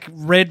are like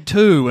Red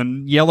 2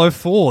 and Yellow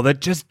 4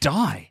 that just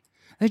die?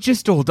 They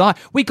just all die.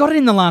 We got it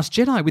in The Last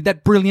Jedi with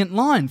that brilliant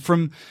line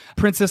from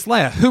Princess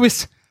Leia, who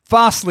is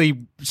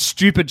vastly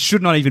stupid,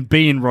 should not even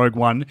be in Rogue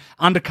One,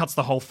 undercuts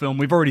the whole film.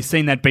 We've already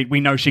seen that beat. We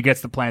know she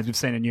gets the plans. We've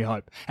seen A New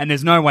Hope. And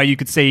there's no way you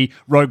could see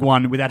Rogue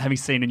One without having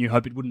seen A New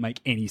Hope. It wouldn't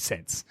make any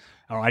sense.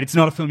 All right, it's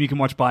not a film you can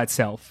watch by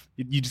itself.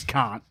 You just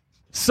can't.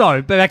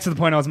 So, but back to the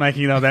point I was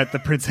making though about the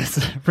Princess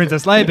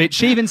Leia bit.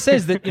 She even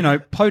says that, you know,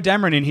 Poe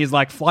Dameron in his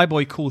like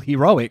flyboy cool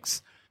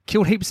heroics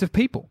killed heaps of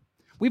people.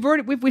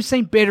 We've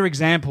seen better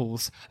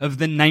examples of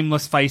the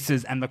nameless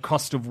faces and the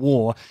cost of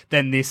war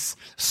than this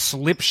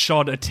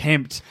slipshod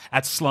attempt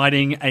at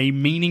sliding a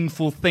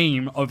meaningful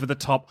theme over the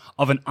top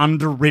of an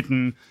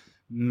underwritten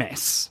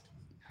mess.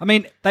 I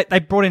mean, they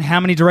brought in how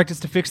many directors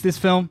to fix this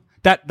film?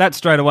 That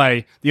straight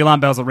away, the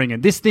alarm bells are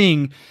ringing. This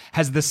thing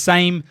has the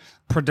same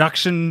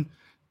production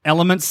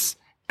elements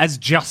as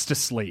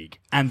Justice League,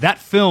 and that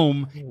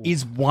film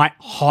is white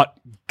hot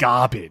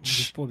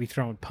garbage. We'll be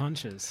throwing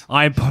punches.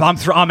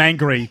 I'm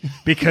angry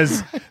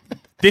because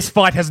this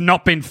fight has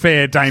not been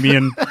fair,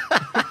 Damien.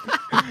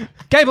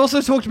 Gabe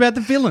also talked about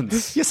the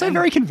villains. You're so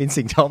very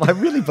convincing, Tom. I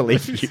really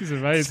believe you. This is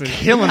amazing. It's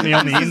killing me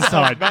on the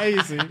inside.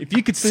 Amazing. If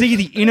you could see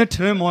the inner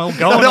turmoil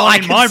going I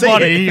on in my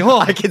body. Oh,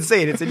 I can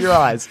see it. It's in your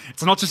eyes.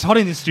 It's not just hot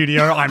in this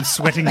studio. I'm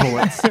sweating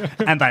bullets,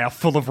 and they are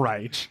full of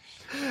rage.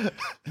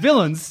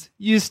 Villains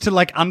used to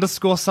like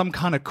underscore some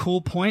kind of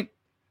cool point.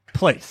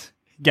 Please,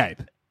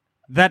 Gabe,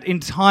 that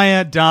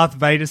entire Darth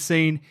Vader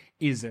scene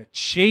is a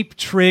cheap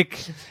trick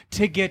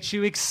to get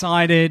you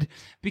excited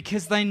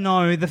because they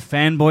know the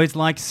fanboys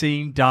like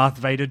seeing Darth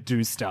Vader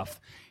do stuff.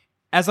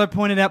 As I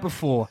pointed out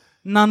before,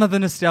 none of the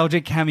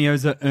nostalgic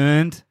cameos are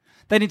earned.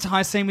 That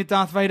entire scene with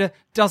Darth Vader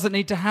doesn't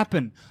need to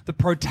happen. The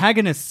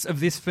protagonists of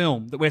this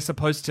film that we're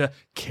supposed to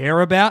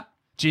care about,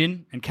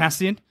 Jyn and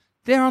Cassian,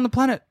 they're on the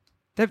planet.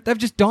 They've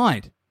just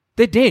died.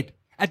 They're dead.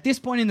 At this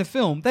point in the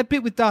film, that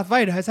bit with Darth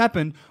Vader has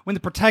happened when the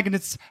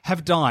protagonists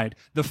have died.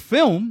 The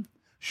film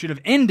should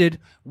have ended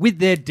with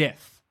their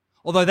death.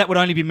 Although that would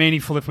only be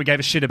meaningful if we gave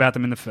a shit about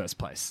them in the first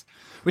place.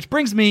 Which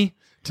brings me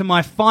to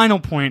my final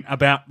point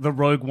about the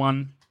Rogue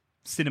One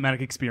cinematic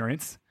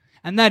experience,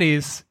 and that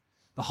is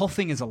the whole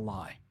thing is a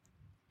lie.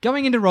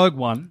 Going into Rogue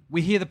One,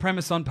 we hear the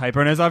premise on paper,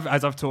 and as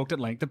I've talked at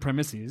length, the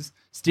premise is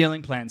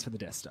stealing plans for the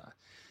Death Star.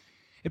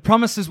 It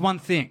promises one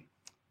thing.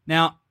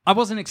 Now, I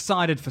wasn't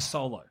excited for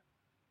Solo.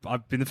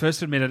 I've been the first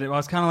to admit it. I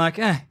was kind of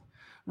like,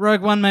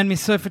 Rogue One made me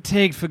so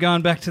fatigued for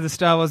going back to the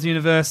Star Wars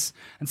universe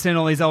and seeing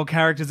all these old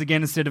characters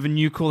again instead of a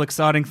new, cool,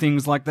 exciting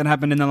things like that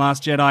happened in The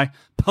Last Jedi.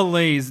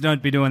 Please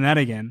don't be doing that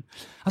again.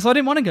 So I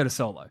didn't want to go to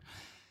Solo.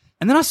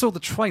 And then I saw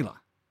the trailer.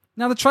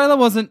 Now, the trailer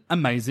wasn't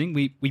amazing.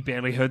 We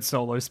barely heard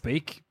Solo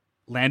speak.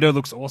 Lando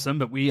looks awesome,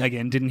 but we,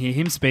 again, didn't hear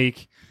him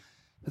speak.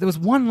 But there was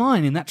one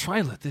line in that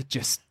trailer that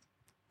just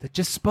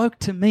spoke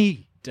to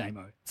me,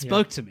 Damo. It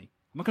spoke to me.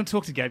 I'm not going to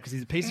talk to Gabe because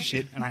he's a piece of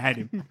shit and I hate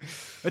him.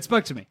 It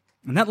spoke to me.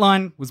 And that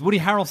line was Woody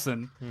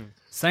Harrelson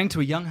saying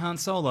to a young Han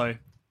Solo,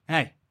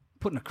 hey,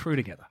 putting a crew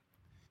together.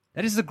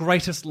 That is the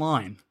greatest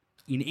line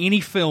in any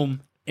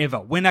film ever.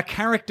 When a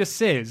character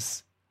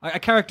says, a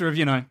character of,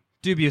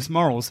 dubious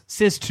morals,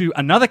 says to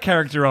another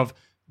character of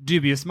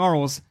dubious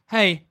morals.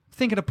 Hey,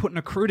 thinking of putting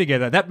a crew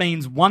together. That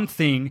means one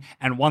thing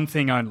and one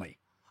thing only.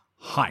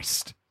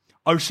 Heist.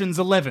 Ocean's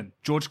 11.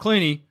 George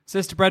Clooney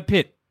says to Brad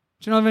Pitt,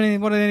 do you know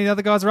what any of the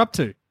other guys are up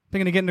to?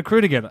 Thinking of getting a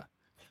crew together.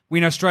 We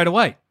know straight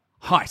away.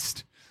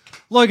 Heist.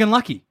 Logan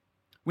Lucky.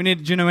 Do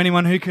you know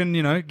anyone who can,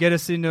 get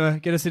us into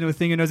a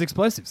thing who knows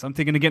explosives? I'm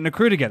thinking of getting a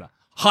crew together.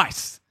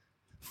 Heist.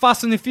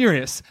 Fast and the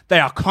Furious, they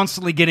are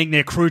constantly getting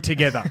their crew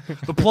together.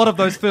 The plot of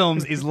those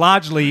films is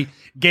largely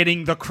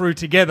getting the crew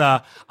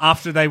together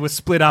after they were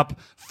split up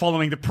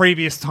following the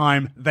previous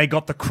time they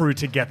got the crew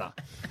together.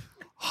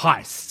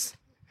 Heists.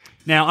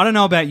 Now, I don't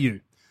know about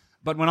you,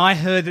 but when I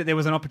heard that there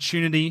was an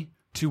opportunity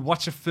to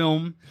watch a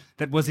film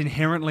that was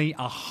inherently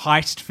a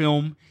heist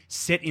film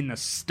set in the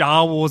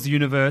Star Wars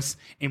universe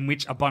in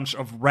which a bunch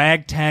of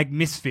ragtag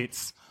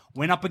misfits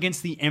went up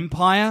against the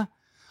Empire,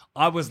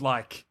 I was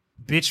like,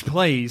 bitch,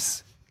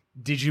 please,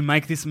 did you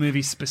make this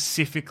movie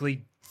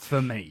specifically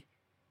for me?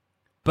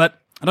 But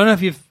I don't know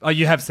if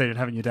you have seen it,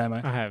 haven't you,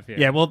 Damo? I have, yeah.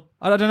 Yeah, well,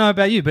 I don't know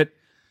about you, but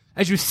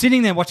as you were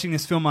sitting there watching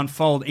this film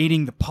unfold,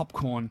 eating the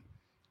popcorn,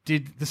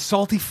 did the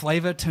salty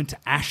flavour turn to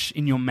ash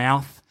in your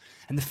mouth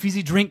and the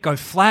fizzy drink go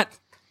flat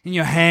in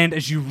your hand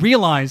as you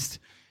realised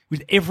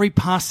with every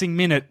passing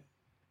minute,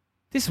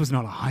 this was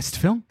not a heist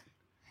film?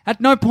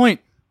 At no point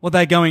were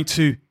they going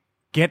to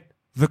get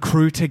the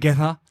crew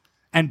together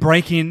and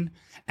break in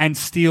and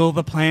steal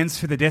the plans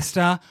for the Death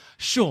Star.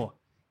 Sure,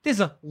 there's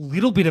a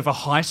little bit of a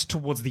heist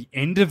towards the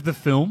end of the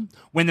film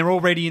when they're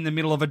already in the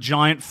middle of a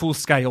giant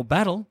full-scale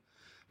battle,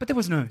 but there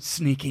was no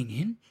sneaking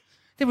in.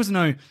 There was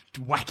no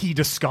wacky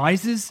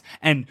disguises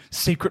and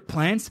secret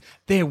plans.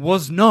 There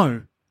was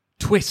no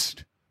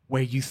twist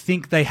where you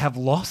think they have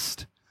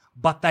lost,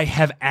 but they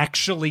have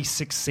actually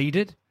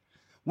succeeded.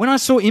 When I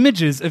saw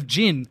images of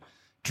Jin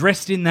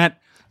dressed in that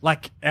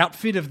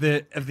outfit of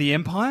the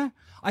Empire,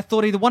 I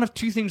thought either one of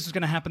two things was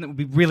going to happen that would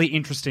be really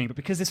interesting, but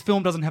because this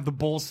film doesn't have the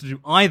balls to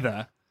do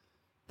either,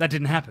 that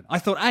didn't happen. I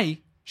thought,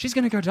 A, she's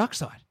going to go dark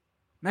side.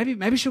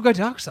 Maybe she'll go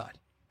dark side.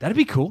 That'd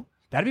be cool.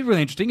 That'd be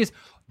really interesting.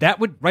 That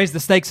would raise the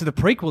stakes of the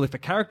prequel if a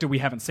character we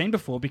haven't seen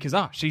before, because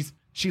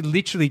she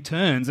literally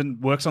turns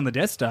and works on the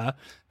Death Star,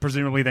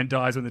 presumably then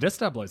dies when the Death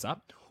Star blows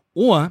up,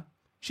 or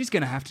she's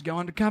going to have to go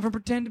undercover and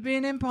pretend to be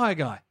an Empire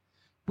guy,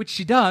 which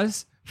she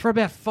does for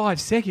about 5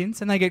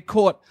 seconds, and they get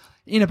caught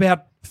in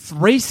about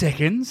 3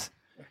 seconds.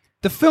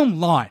 The film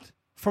lied.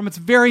 From its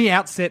very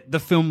outset, the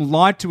film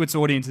lied to its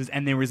audiences,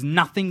 and there is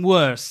nothing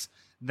worse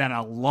than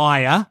a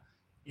liar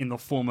in the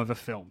form of a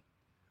film.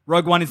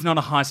 Rogue One is not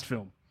a heist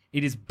film.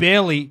 It is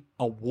barely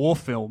a war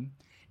film.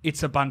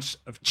 It's a bunch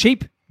of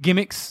cheap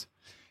gimmicks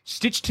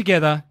stitched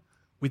together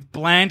with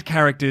bland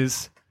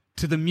characters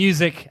to the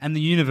music and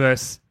the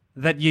universe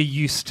that you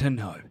used to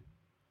know.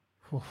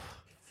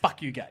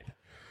 Fuck you, Gabe.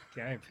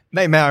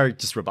 May I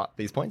just rebut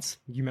these points?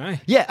 You may.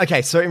 Yeah,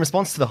 okay, so in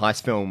response to the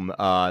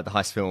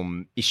heist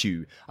film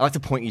issue, I'd like to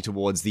point you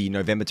towards the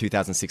November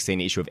 2016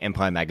 issue of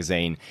Empire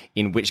magazine,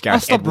 in which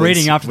Gareth I stopped Edwards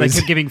reading after was... they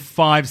kept giving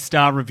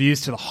 5-star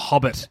reviews to The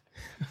Hobbit.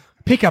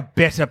 Pick a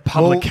better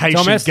publication,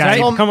 Thomas, Gabe.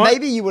 Tom, come on.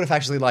 Maybe you would have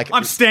actually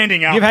I'm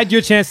standing up. You've had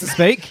your chance to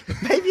speak.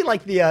 maybe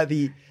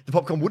the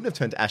popcorn wouldn't have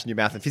turned to ash in your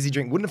mouth and fizzy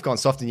drink wouldn't have gone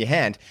soft in your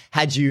hand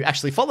had you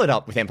actually followed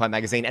up with Empire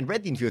magazine and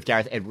read the interview with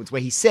Gareth Edwards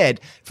where he said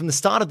from the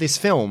start of this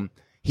film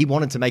he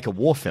wanted to make a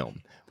war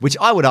film, which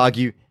I would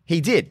argue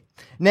he did.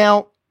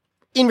 Now,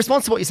 in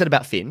response to what you said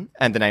about Finn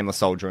and the Nameless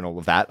Soldier and all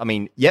of that, I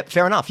mean, yep,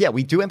 fair enough. Yeah,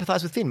 we do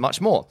empathize with Finn much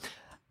more.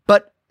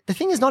 But the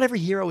thing is, not every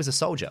hero is a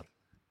soldier.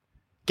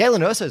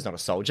 Galen Erso is not a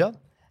soldier,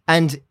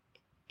 and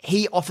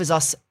he offers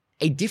us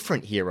a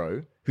different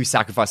hero who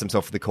sacrificed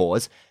himself for the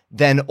cause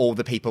than all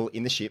the people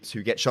in the ships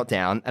who get shot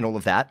down and all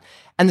of that.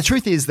 And the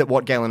truth is that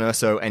what Galen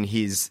Erso and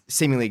his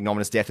seemingly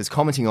ignominious death is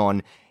commenting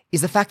on is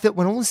the fact that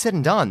when all is said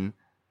and done,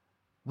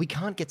 we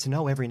can't get to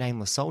know every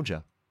nameless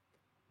soldier.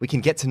 We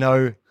can get to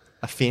know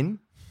a Finn.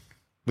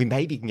 We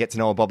maybe can get to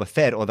know a Boba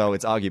Fett, although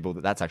it's arguable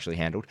that that's actually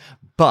handled.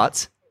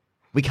 But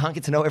we can't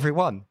get to know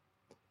everyone.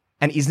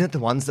 And isn't it the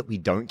ones that we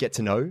don't get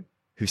to know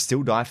who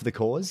still die for the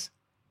cause?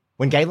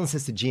 When Galen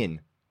says to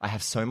Jin, I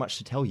have so much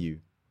to tell you,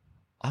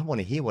 I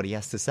want to hear what he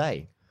has to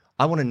say.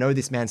 I want to know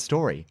this man's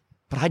story.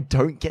 But I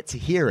don't get to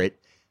hear it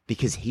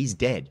because he's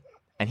dead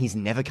and he's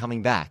never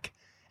coming back.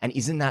 And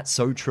isn't that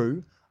so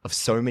true of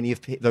so many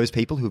of those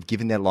people who have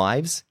given their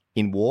lives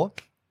in war?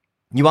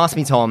 You asked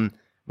me, Tom,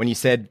 when you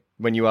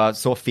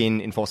saw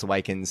Finn in Force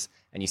Awakens,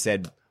 and you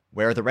said,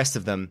 where are the rest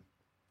of them?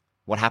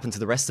 What happened to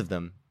the rest of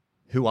them?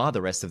 Who are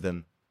the rest of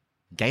them?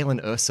 Galen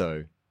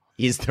Erso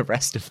is the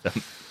rest of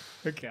them.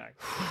 Okay.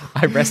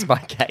 I rest my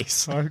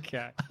case.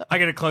 Okay. I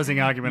get a closing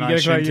argument. You I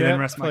gotta go, assume to yeah, then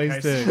rest my please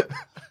case. do.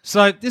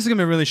 So this is going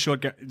to be a really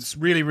short, it's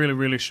really, really,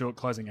 really short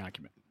closing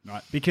argument,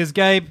 right? Because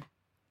Gabe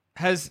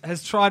has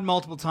tried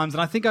multiple times,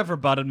 and I think I've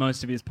rebutted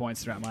most of his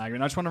points throughout my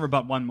argument. I just want to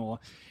rebut one more,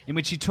 in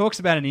which he talks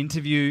about an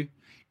interview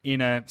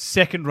in a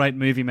second-rate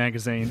movie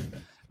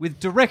magazine with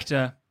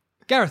director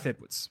Gareth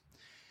Edwards,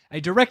 a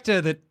director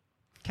that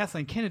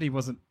Kathleen Kennedy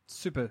wasn't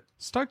super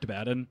stoked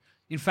about, and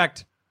in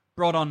fact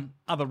brought on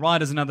other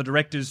writers and other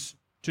directors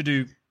to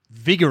do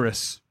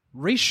vigorous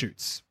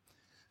reshoots.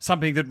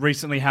 Something that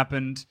recently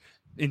happened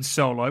in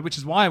Solo, which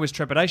is why I was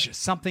trepidatious.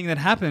 Something that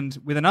happened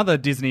with another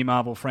Disney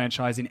Marvel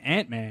franchise in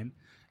Ant-Man,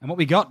 and what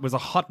we got was a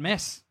hot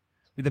mess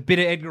with a bit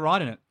of Edgar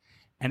Wright in it.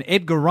 And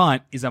Edgar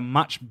Wright is a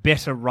much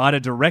better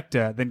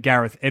writer-director than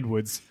Gareth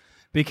Edwards.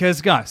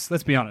 Because, guys,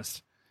 let's be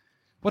honest.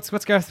 What's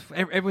Gareth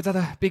Edwards'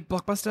 other big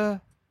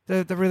blockbuster?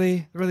 The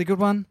really good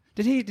one?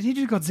 Did he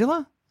do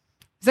Godzilla?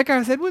 Is that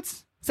Gareth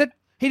Edwards?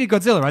 He did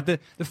Godzilla, right?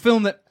 The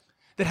film that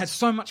has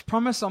so much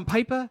promise on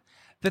paper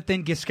that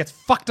then gets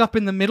fucked up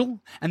in the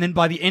middle, and then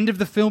by the end of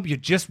the film, you're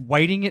just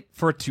waiting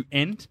for it to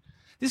end.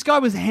 This guy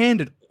was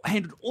handed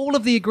all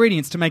of the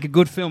ingredients to make a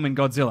good film in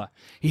Godzilla.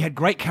 He had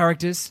great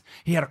characters,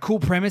 he had a cool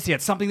premise, he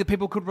had something that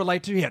people could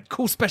relate to, he had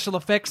cool special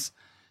effects,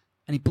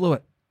 and he blew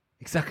it.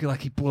 Exactly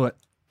like he blew it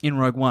in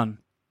Rogue One.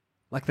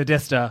 Like the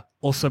Death Star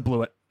also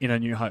blew it in A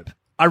New Hope.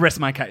 I rest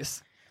my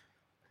case.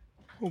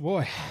 Oh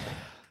boy.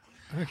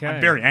 Okay.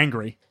 I'm very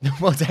angry.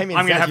 Well, Damien,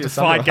 I'm going to have to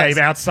fight Gabe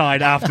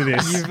outside after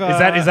this. Is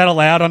that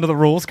allowed under the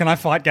rules? Can I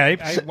fight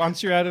Gabe? Hey,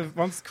 once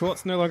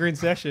court's no longer in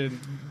session,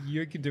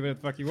 you can do whatever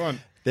the fuck you want.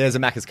 There's a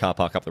Macca's car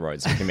park up the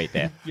road, so you can meet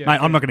there. Yeah,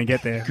 mate, I'm not going to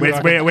get there.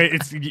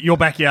 It's your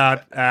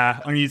backyard.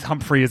 I'm going to use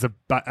Humphrey as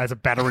a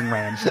battering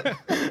ram.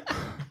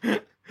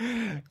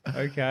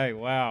 Okay,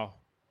 wow.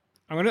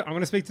 I'm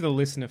gonna speak to the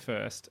listener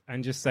first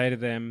and just say to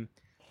them,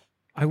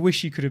 I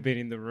wish you could have been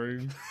in the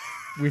room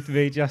with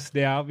me just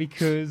now,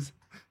 because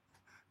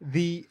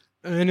the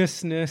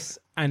earnestness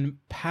and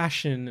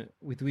passion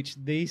with which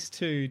these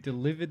two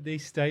delivered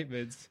these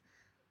statements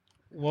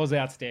was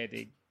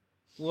outstanding.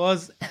 I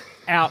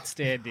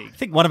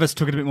think one of us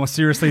took it a bit more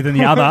seriously than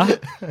the other.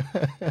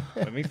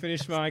 Let me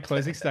finish my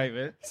closing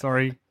statement.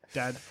 Sorry,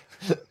 Dad.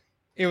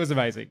 It was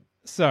amazing.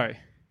 So,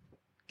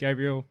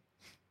 Gabriel,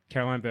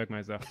 Caroline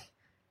Bergmoser,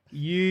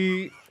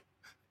 you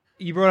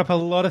brought up a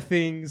lot of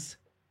things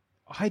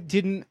I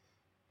didn't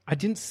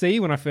see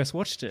when I first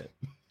watched it.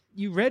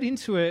 You read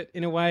into it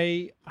in a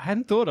way I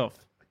hadn't thought of.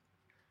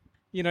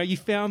 You know, you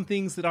found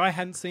things that I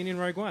hadn't seen in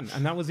Rogue One,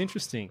 and that was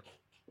interesting.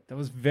 That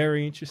was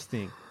very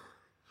interesting.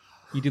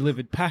 You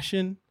delivered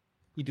passion.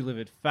 You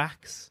delivered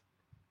facts,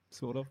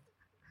 sort of.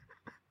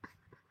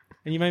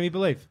 And you made me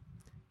believe.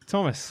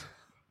 Thomas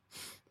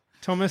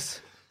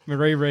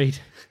Marie Reed,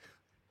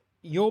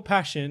 your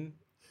passion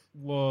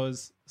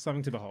was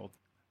something to behold.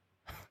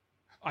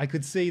 I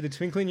could see the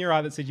twinkle in your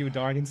eye that said you were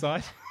dying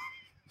inside.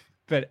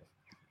 But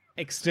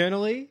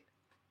externally,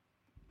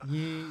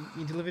 you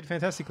delivered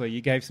fantastically. You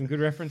gave some good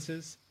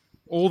references.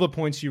 All the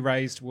points you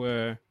raised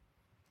were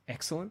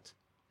excellent.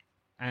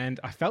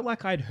 And I felt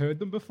like I'd heard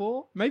them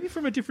before, maybe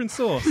from a different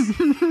source.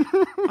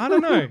 I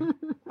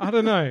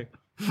don't know.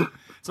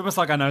 It's almost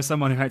like I know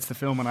someone who hates the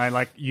film and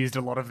I used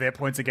a lot of their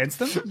points against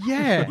them.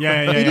 Yeah.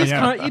 It is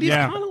kind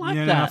of like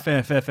that.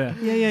 No, fair.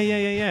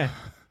 Yeah.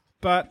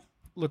 But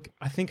look,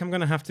 I think I'm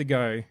going to have to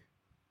go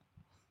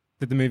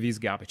that the movie is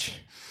garbage.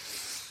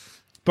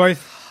 Both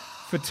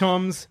for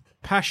Tom's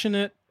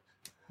passionate,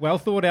 well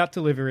thought out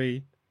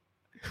delivery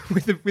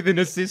with an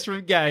assist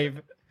from Gabe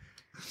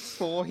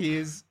for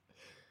his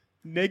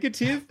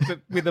negative but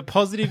with a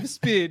positive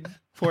spin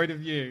point of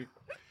view.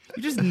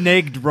 You just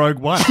negged Rogue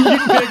One.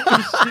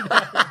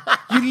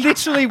 You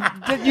literally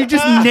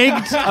just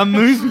negged a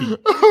movie.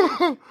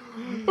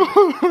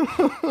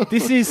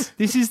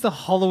 This is the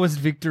hollowest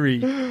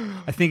victory,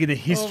 I think, in the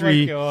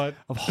history of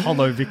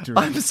hollow victory.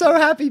 I'm so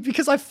happy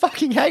because I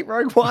fucking hate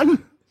Rogue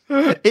One.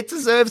 It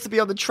deserves to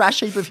be on the trash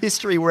heap of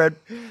history where it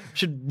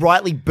should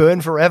rightly burn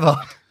forever.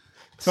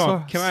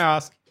 Tom, can I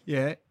ask?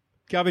 Yeah.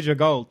 Garbage or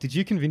gold? Did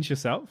you convince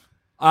yourself?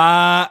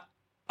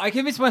 I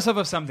convinced myself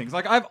of some things.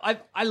 Like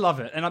I love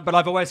it, but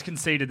I've always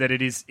conceded that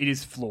it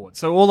is flawed.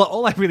 So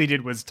all I really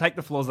did was take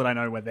the flaws that I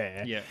know were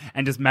there,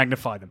 and just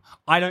magnify them.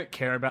 I don't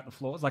care about the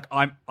flaws. Like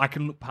I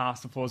can look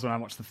past the flaws when I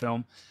watch the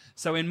film.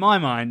 So in my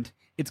mind,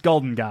 it's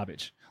golden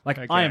garbage. Like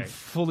okay. I am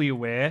fully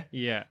aware,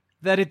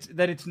 that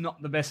it's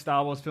not the best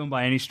Star Wars film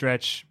by any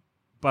stretch.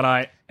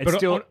 But it's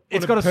got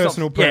a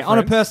personal preference. On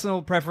a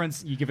personal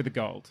preference, you give it a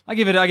gold. I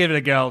give it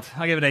a gold.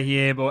 I give it a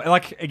yeah, but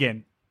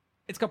again,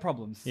 it's got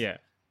problems. Yeah.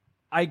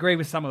 I agree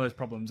with some of those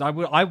problems. I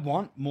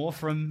want more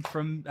from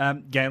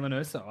Galen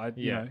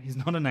Erso. He's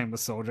not a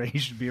nameless soldier. He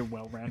should be a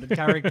well-rounded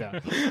character.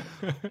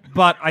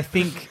 But I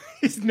think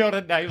he's not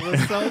a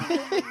nameless soldier.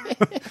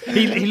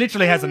 he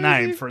literally has a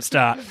name for a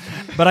start.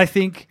 But I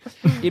think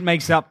it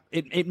makes up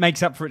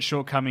for its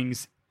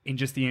shortcomings in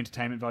just the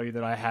entertainment value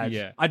that I had.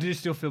 Yeah. I do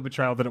still feel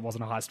betrayal that it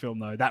wasn't a heist film,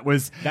 though.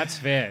 That's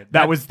fair.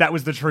 That was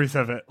the truth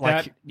of it.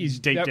 Like is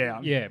deep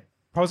down. Yeah,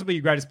 possibly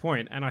your greatest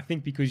point, and I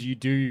think because you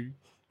do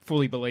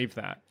fully believe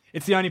that.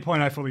 It's the only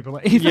point I fully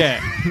believe.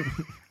 Yeah.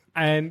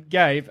 And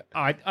Gabe,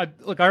 I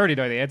already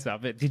know the answer,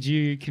 but did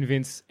you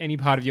convince any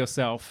part of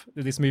yourself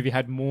that this movie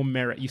had more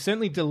merit? You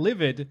certainly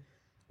delivered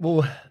a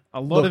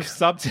lot of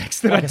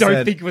subtext that I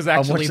don't think was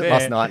actually there. I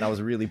watched it last night and I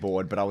was really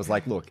bored, but I was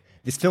like, look,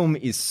 this film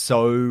is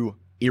so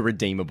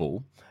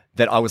irredeemable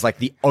that I was like,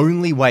 the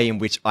only way in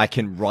which I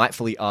can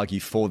rightfully argue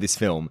for this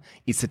film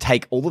is to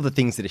take all of the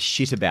things that are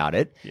shit about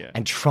it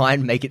and try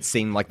and make it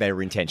seem like they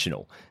were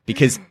intentional.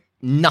 Because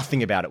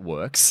nothing about it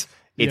works.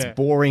 It's Yeah.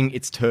 boring,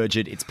 it's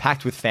turgid, it's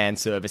packed with fan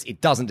service,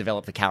 it doesn't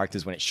develop the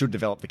characters when it should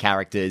develop the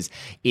characters.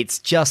 It's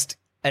just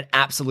an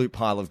absolute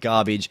pile of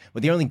garbage, where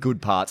the only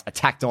good parts are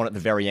tacked on at the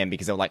very end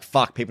because they were like,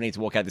 fuck, people need to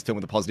walk out of this film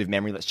with a positive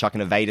memory, let's chuck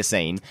in a Vader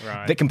scene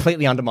that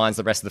completely undermines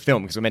the rest of the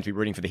film because we're meant to be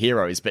rooting for the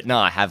heroes, but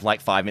nah, have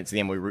like 5 minutes at the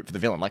end where we root for the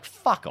villain. Like,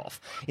 fuck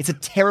off. It's a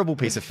terrible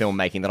piece of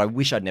filmmaking that I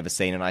wish I'd never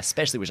seen, and I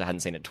especially wish I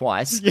hadn't seen it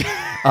twice.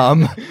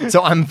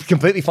 So I'm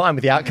completely fine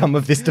with the outcome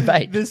of this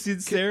debate. The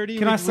sincerity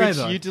Can I with say, which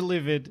though- you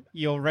delivered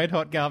your red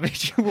hot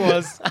garbage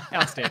was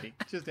outstanding.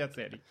 Just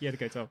outstanding. You had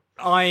to go, Tom.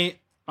 I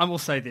will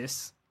say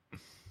this.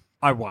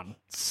 I won.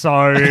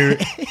 So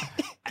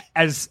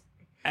as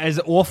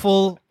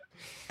awful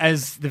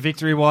as the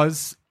victory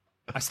was,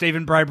 I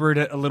Stephen Braber'd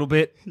it a little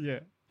bit. Yeah.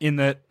 In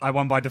that I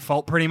won by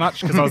default pretty much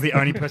because I was the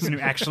only person who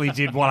actually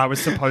did what I was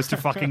supposed to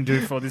fucking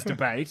do for this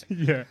debate.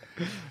 Yeah.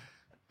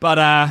 But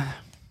I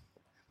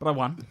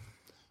won.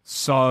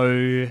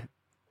 So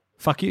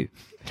fuck you.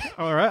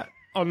 All right.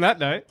 On that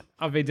note,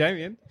 I've been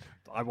Damien.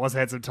 I was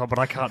handsome Tom, but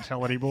I can't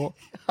tell anymore.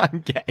 I'm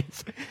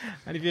Gaze.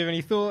 And if you have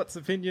any thoughts,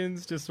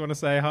 opinions, just want to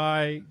say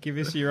hi, give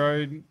us your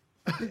own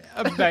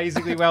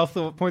amazingly well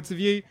thought points of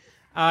view,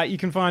 you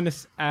can find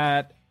us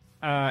at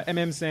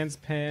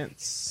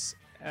mmsanspants.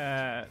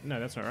 No,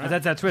 that's not right.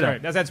 That's our Twitter. Sorry,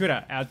 that's our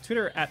Twitter. Our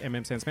Twitter at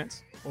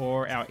mmsanspants,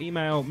 or our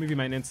email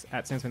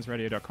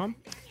moviemaintenance@sanspantsradio.com,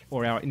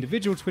 or our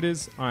individual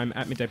Twitters. I'm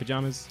at Midday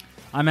Pajamas.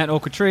 I'm at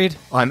Orchid Treed.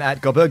 I'm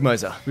at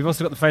Goldberg-Moser. We've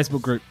also got the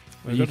Facebook group.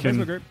 Where We've you got the can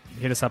Facebook group.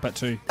 hit us up at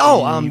too.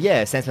 Oh,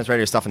 yeah, Sandspans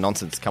Radio Stuff and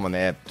Nonsense. Come on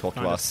there, talk to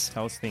Find us.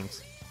 Tell us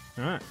things.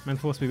 All right. May the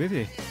force be with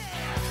you.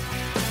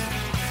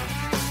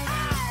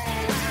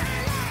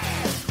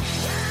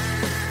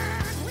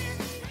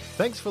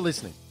 Thanks for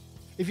listening.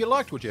 If you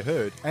liked what you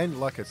heard and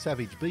like a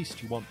savage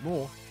beast you want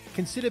more,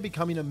 consider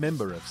becoming a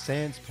member of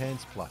Sans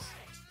Pants Plus.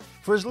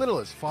 For as little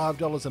as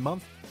 $5 a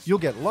month, you'll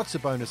get lots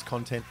of bonus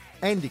content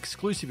and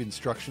exclusive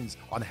instructions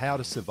on how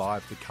to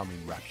survive the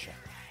coming rapture.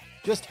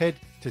 Just head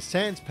to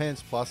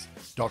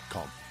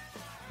sanspantsplus.com.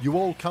 You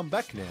all come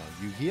back now,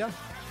 you hear?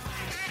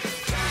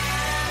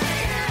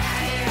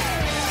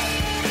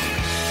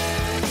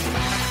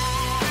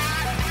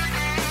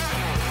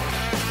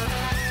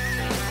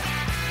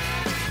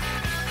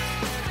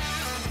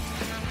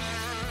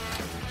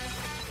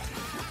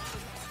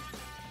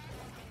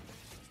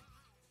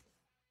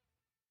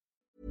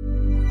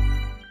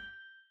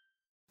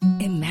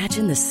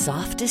 Imagine the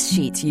softest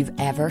sheets you've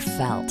ever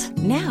felt.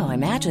 Now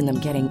imagine them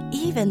getting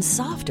even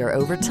softer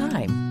over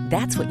time.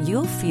 That's what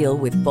you'll feel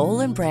with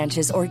Boll &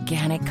 Branch's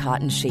organic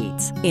cotton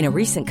sheets. In a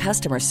recent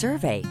customer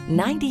survey,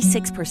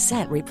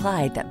 96%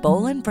 replied that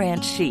Boll &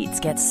 Branch sheets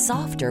get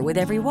softer with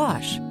every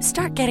wash.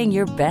 Start getting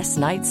your best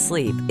night's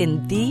sleep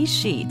in these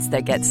sheets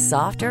that get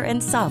softer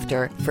and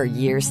softer for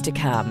years to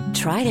come.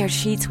 Try their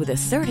sheets with a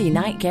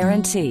 30-night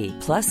guarantee.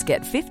 Plus,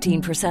 get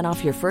 15%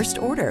 off your first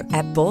order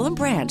at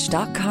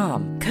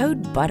bollandbranch.com.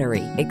 Code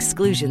BUTTERY.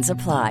 Exclusions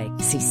apply.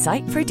 See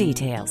site for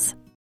details.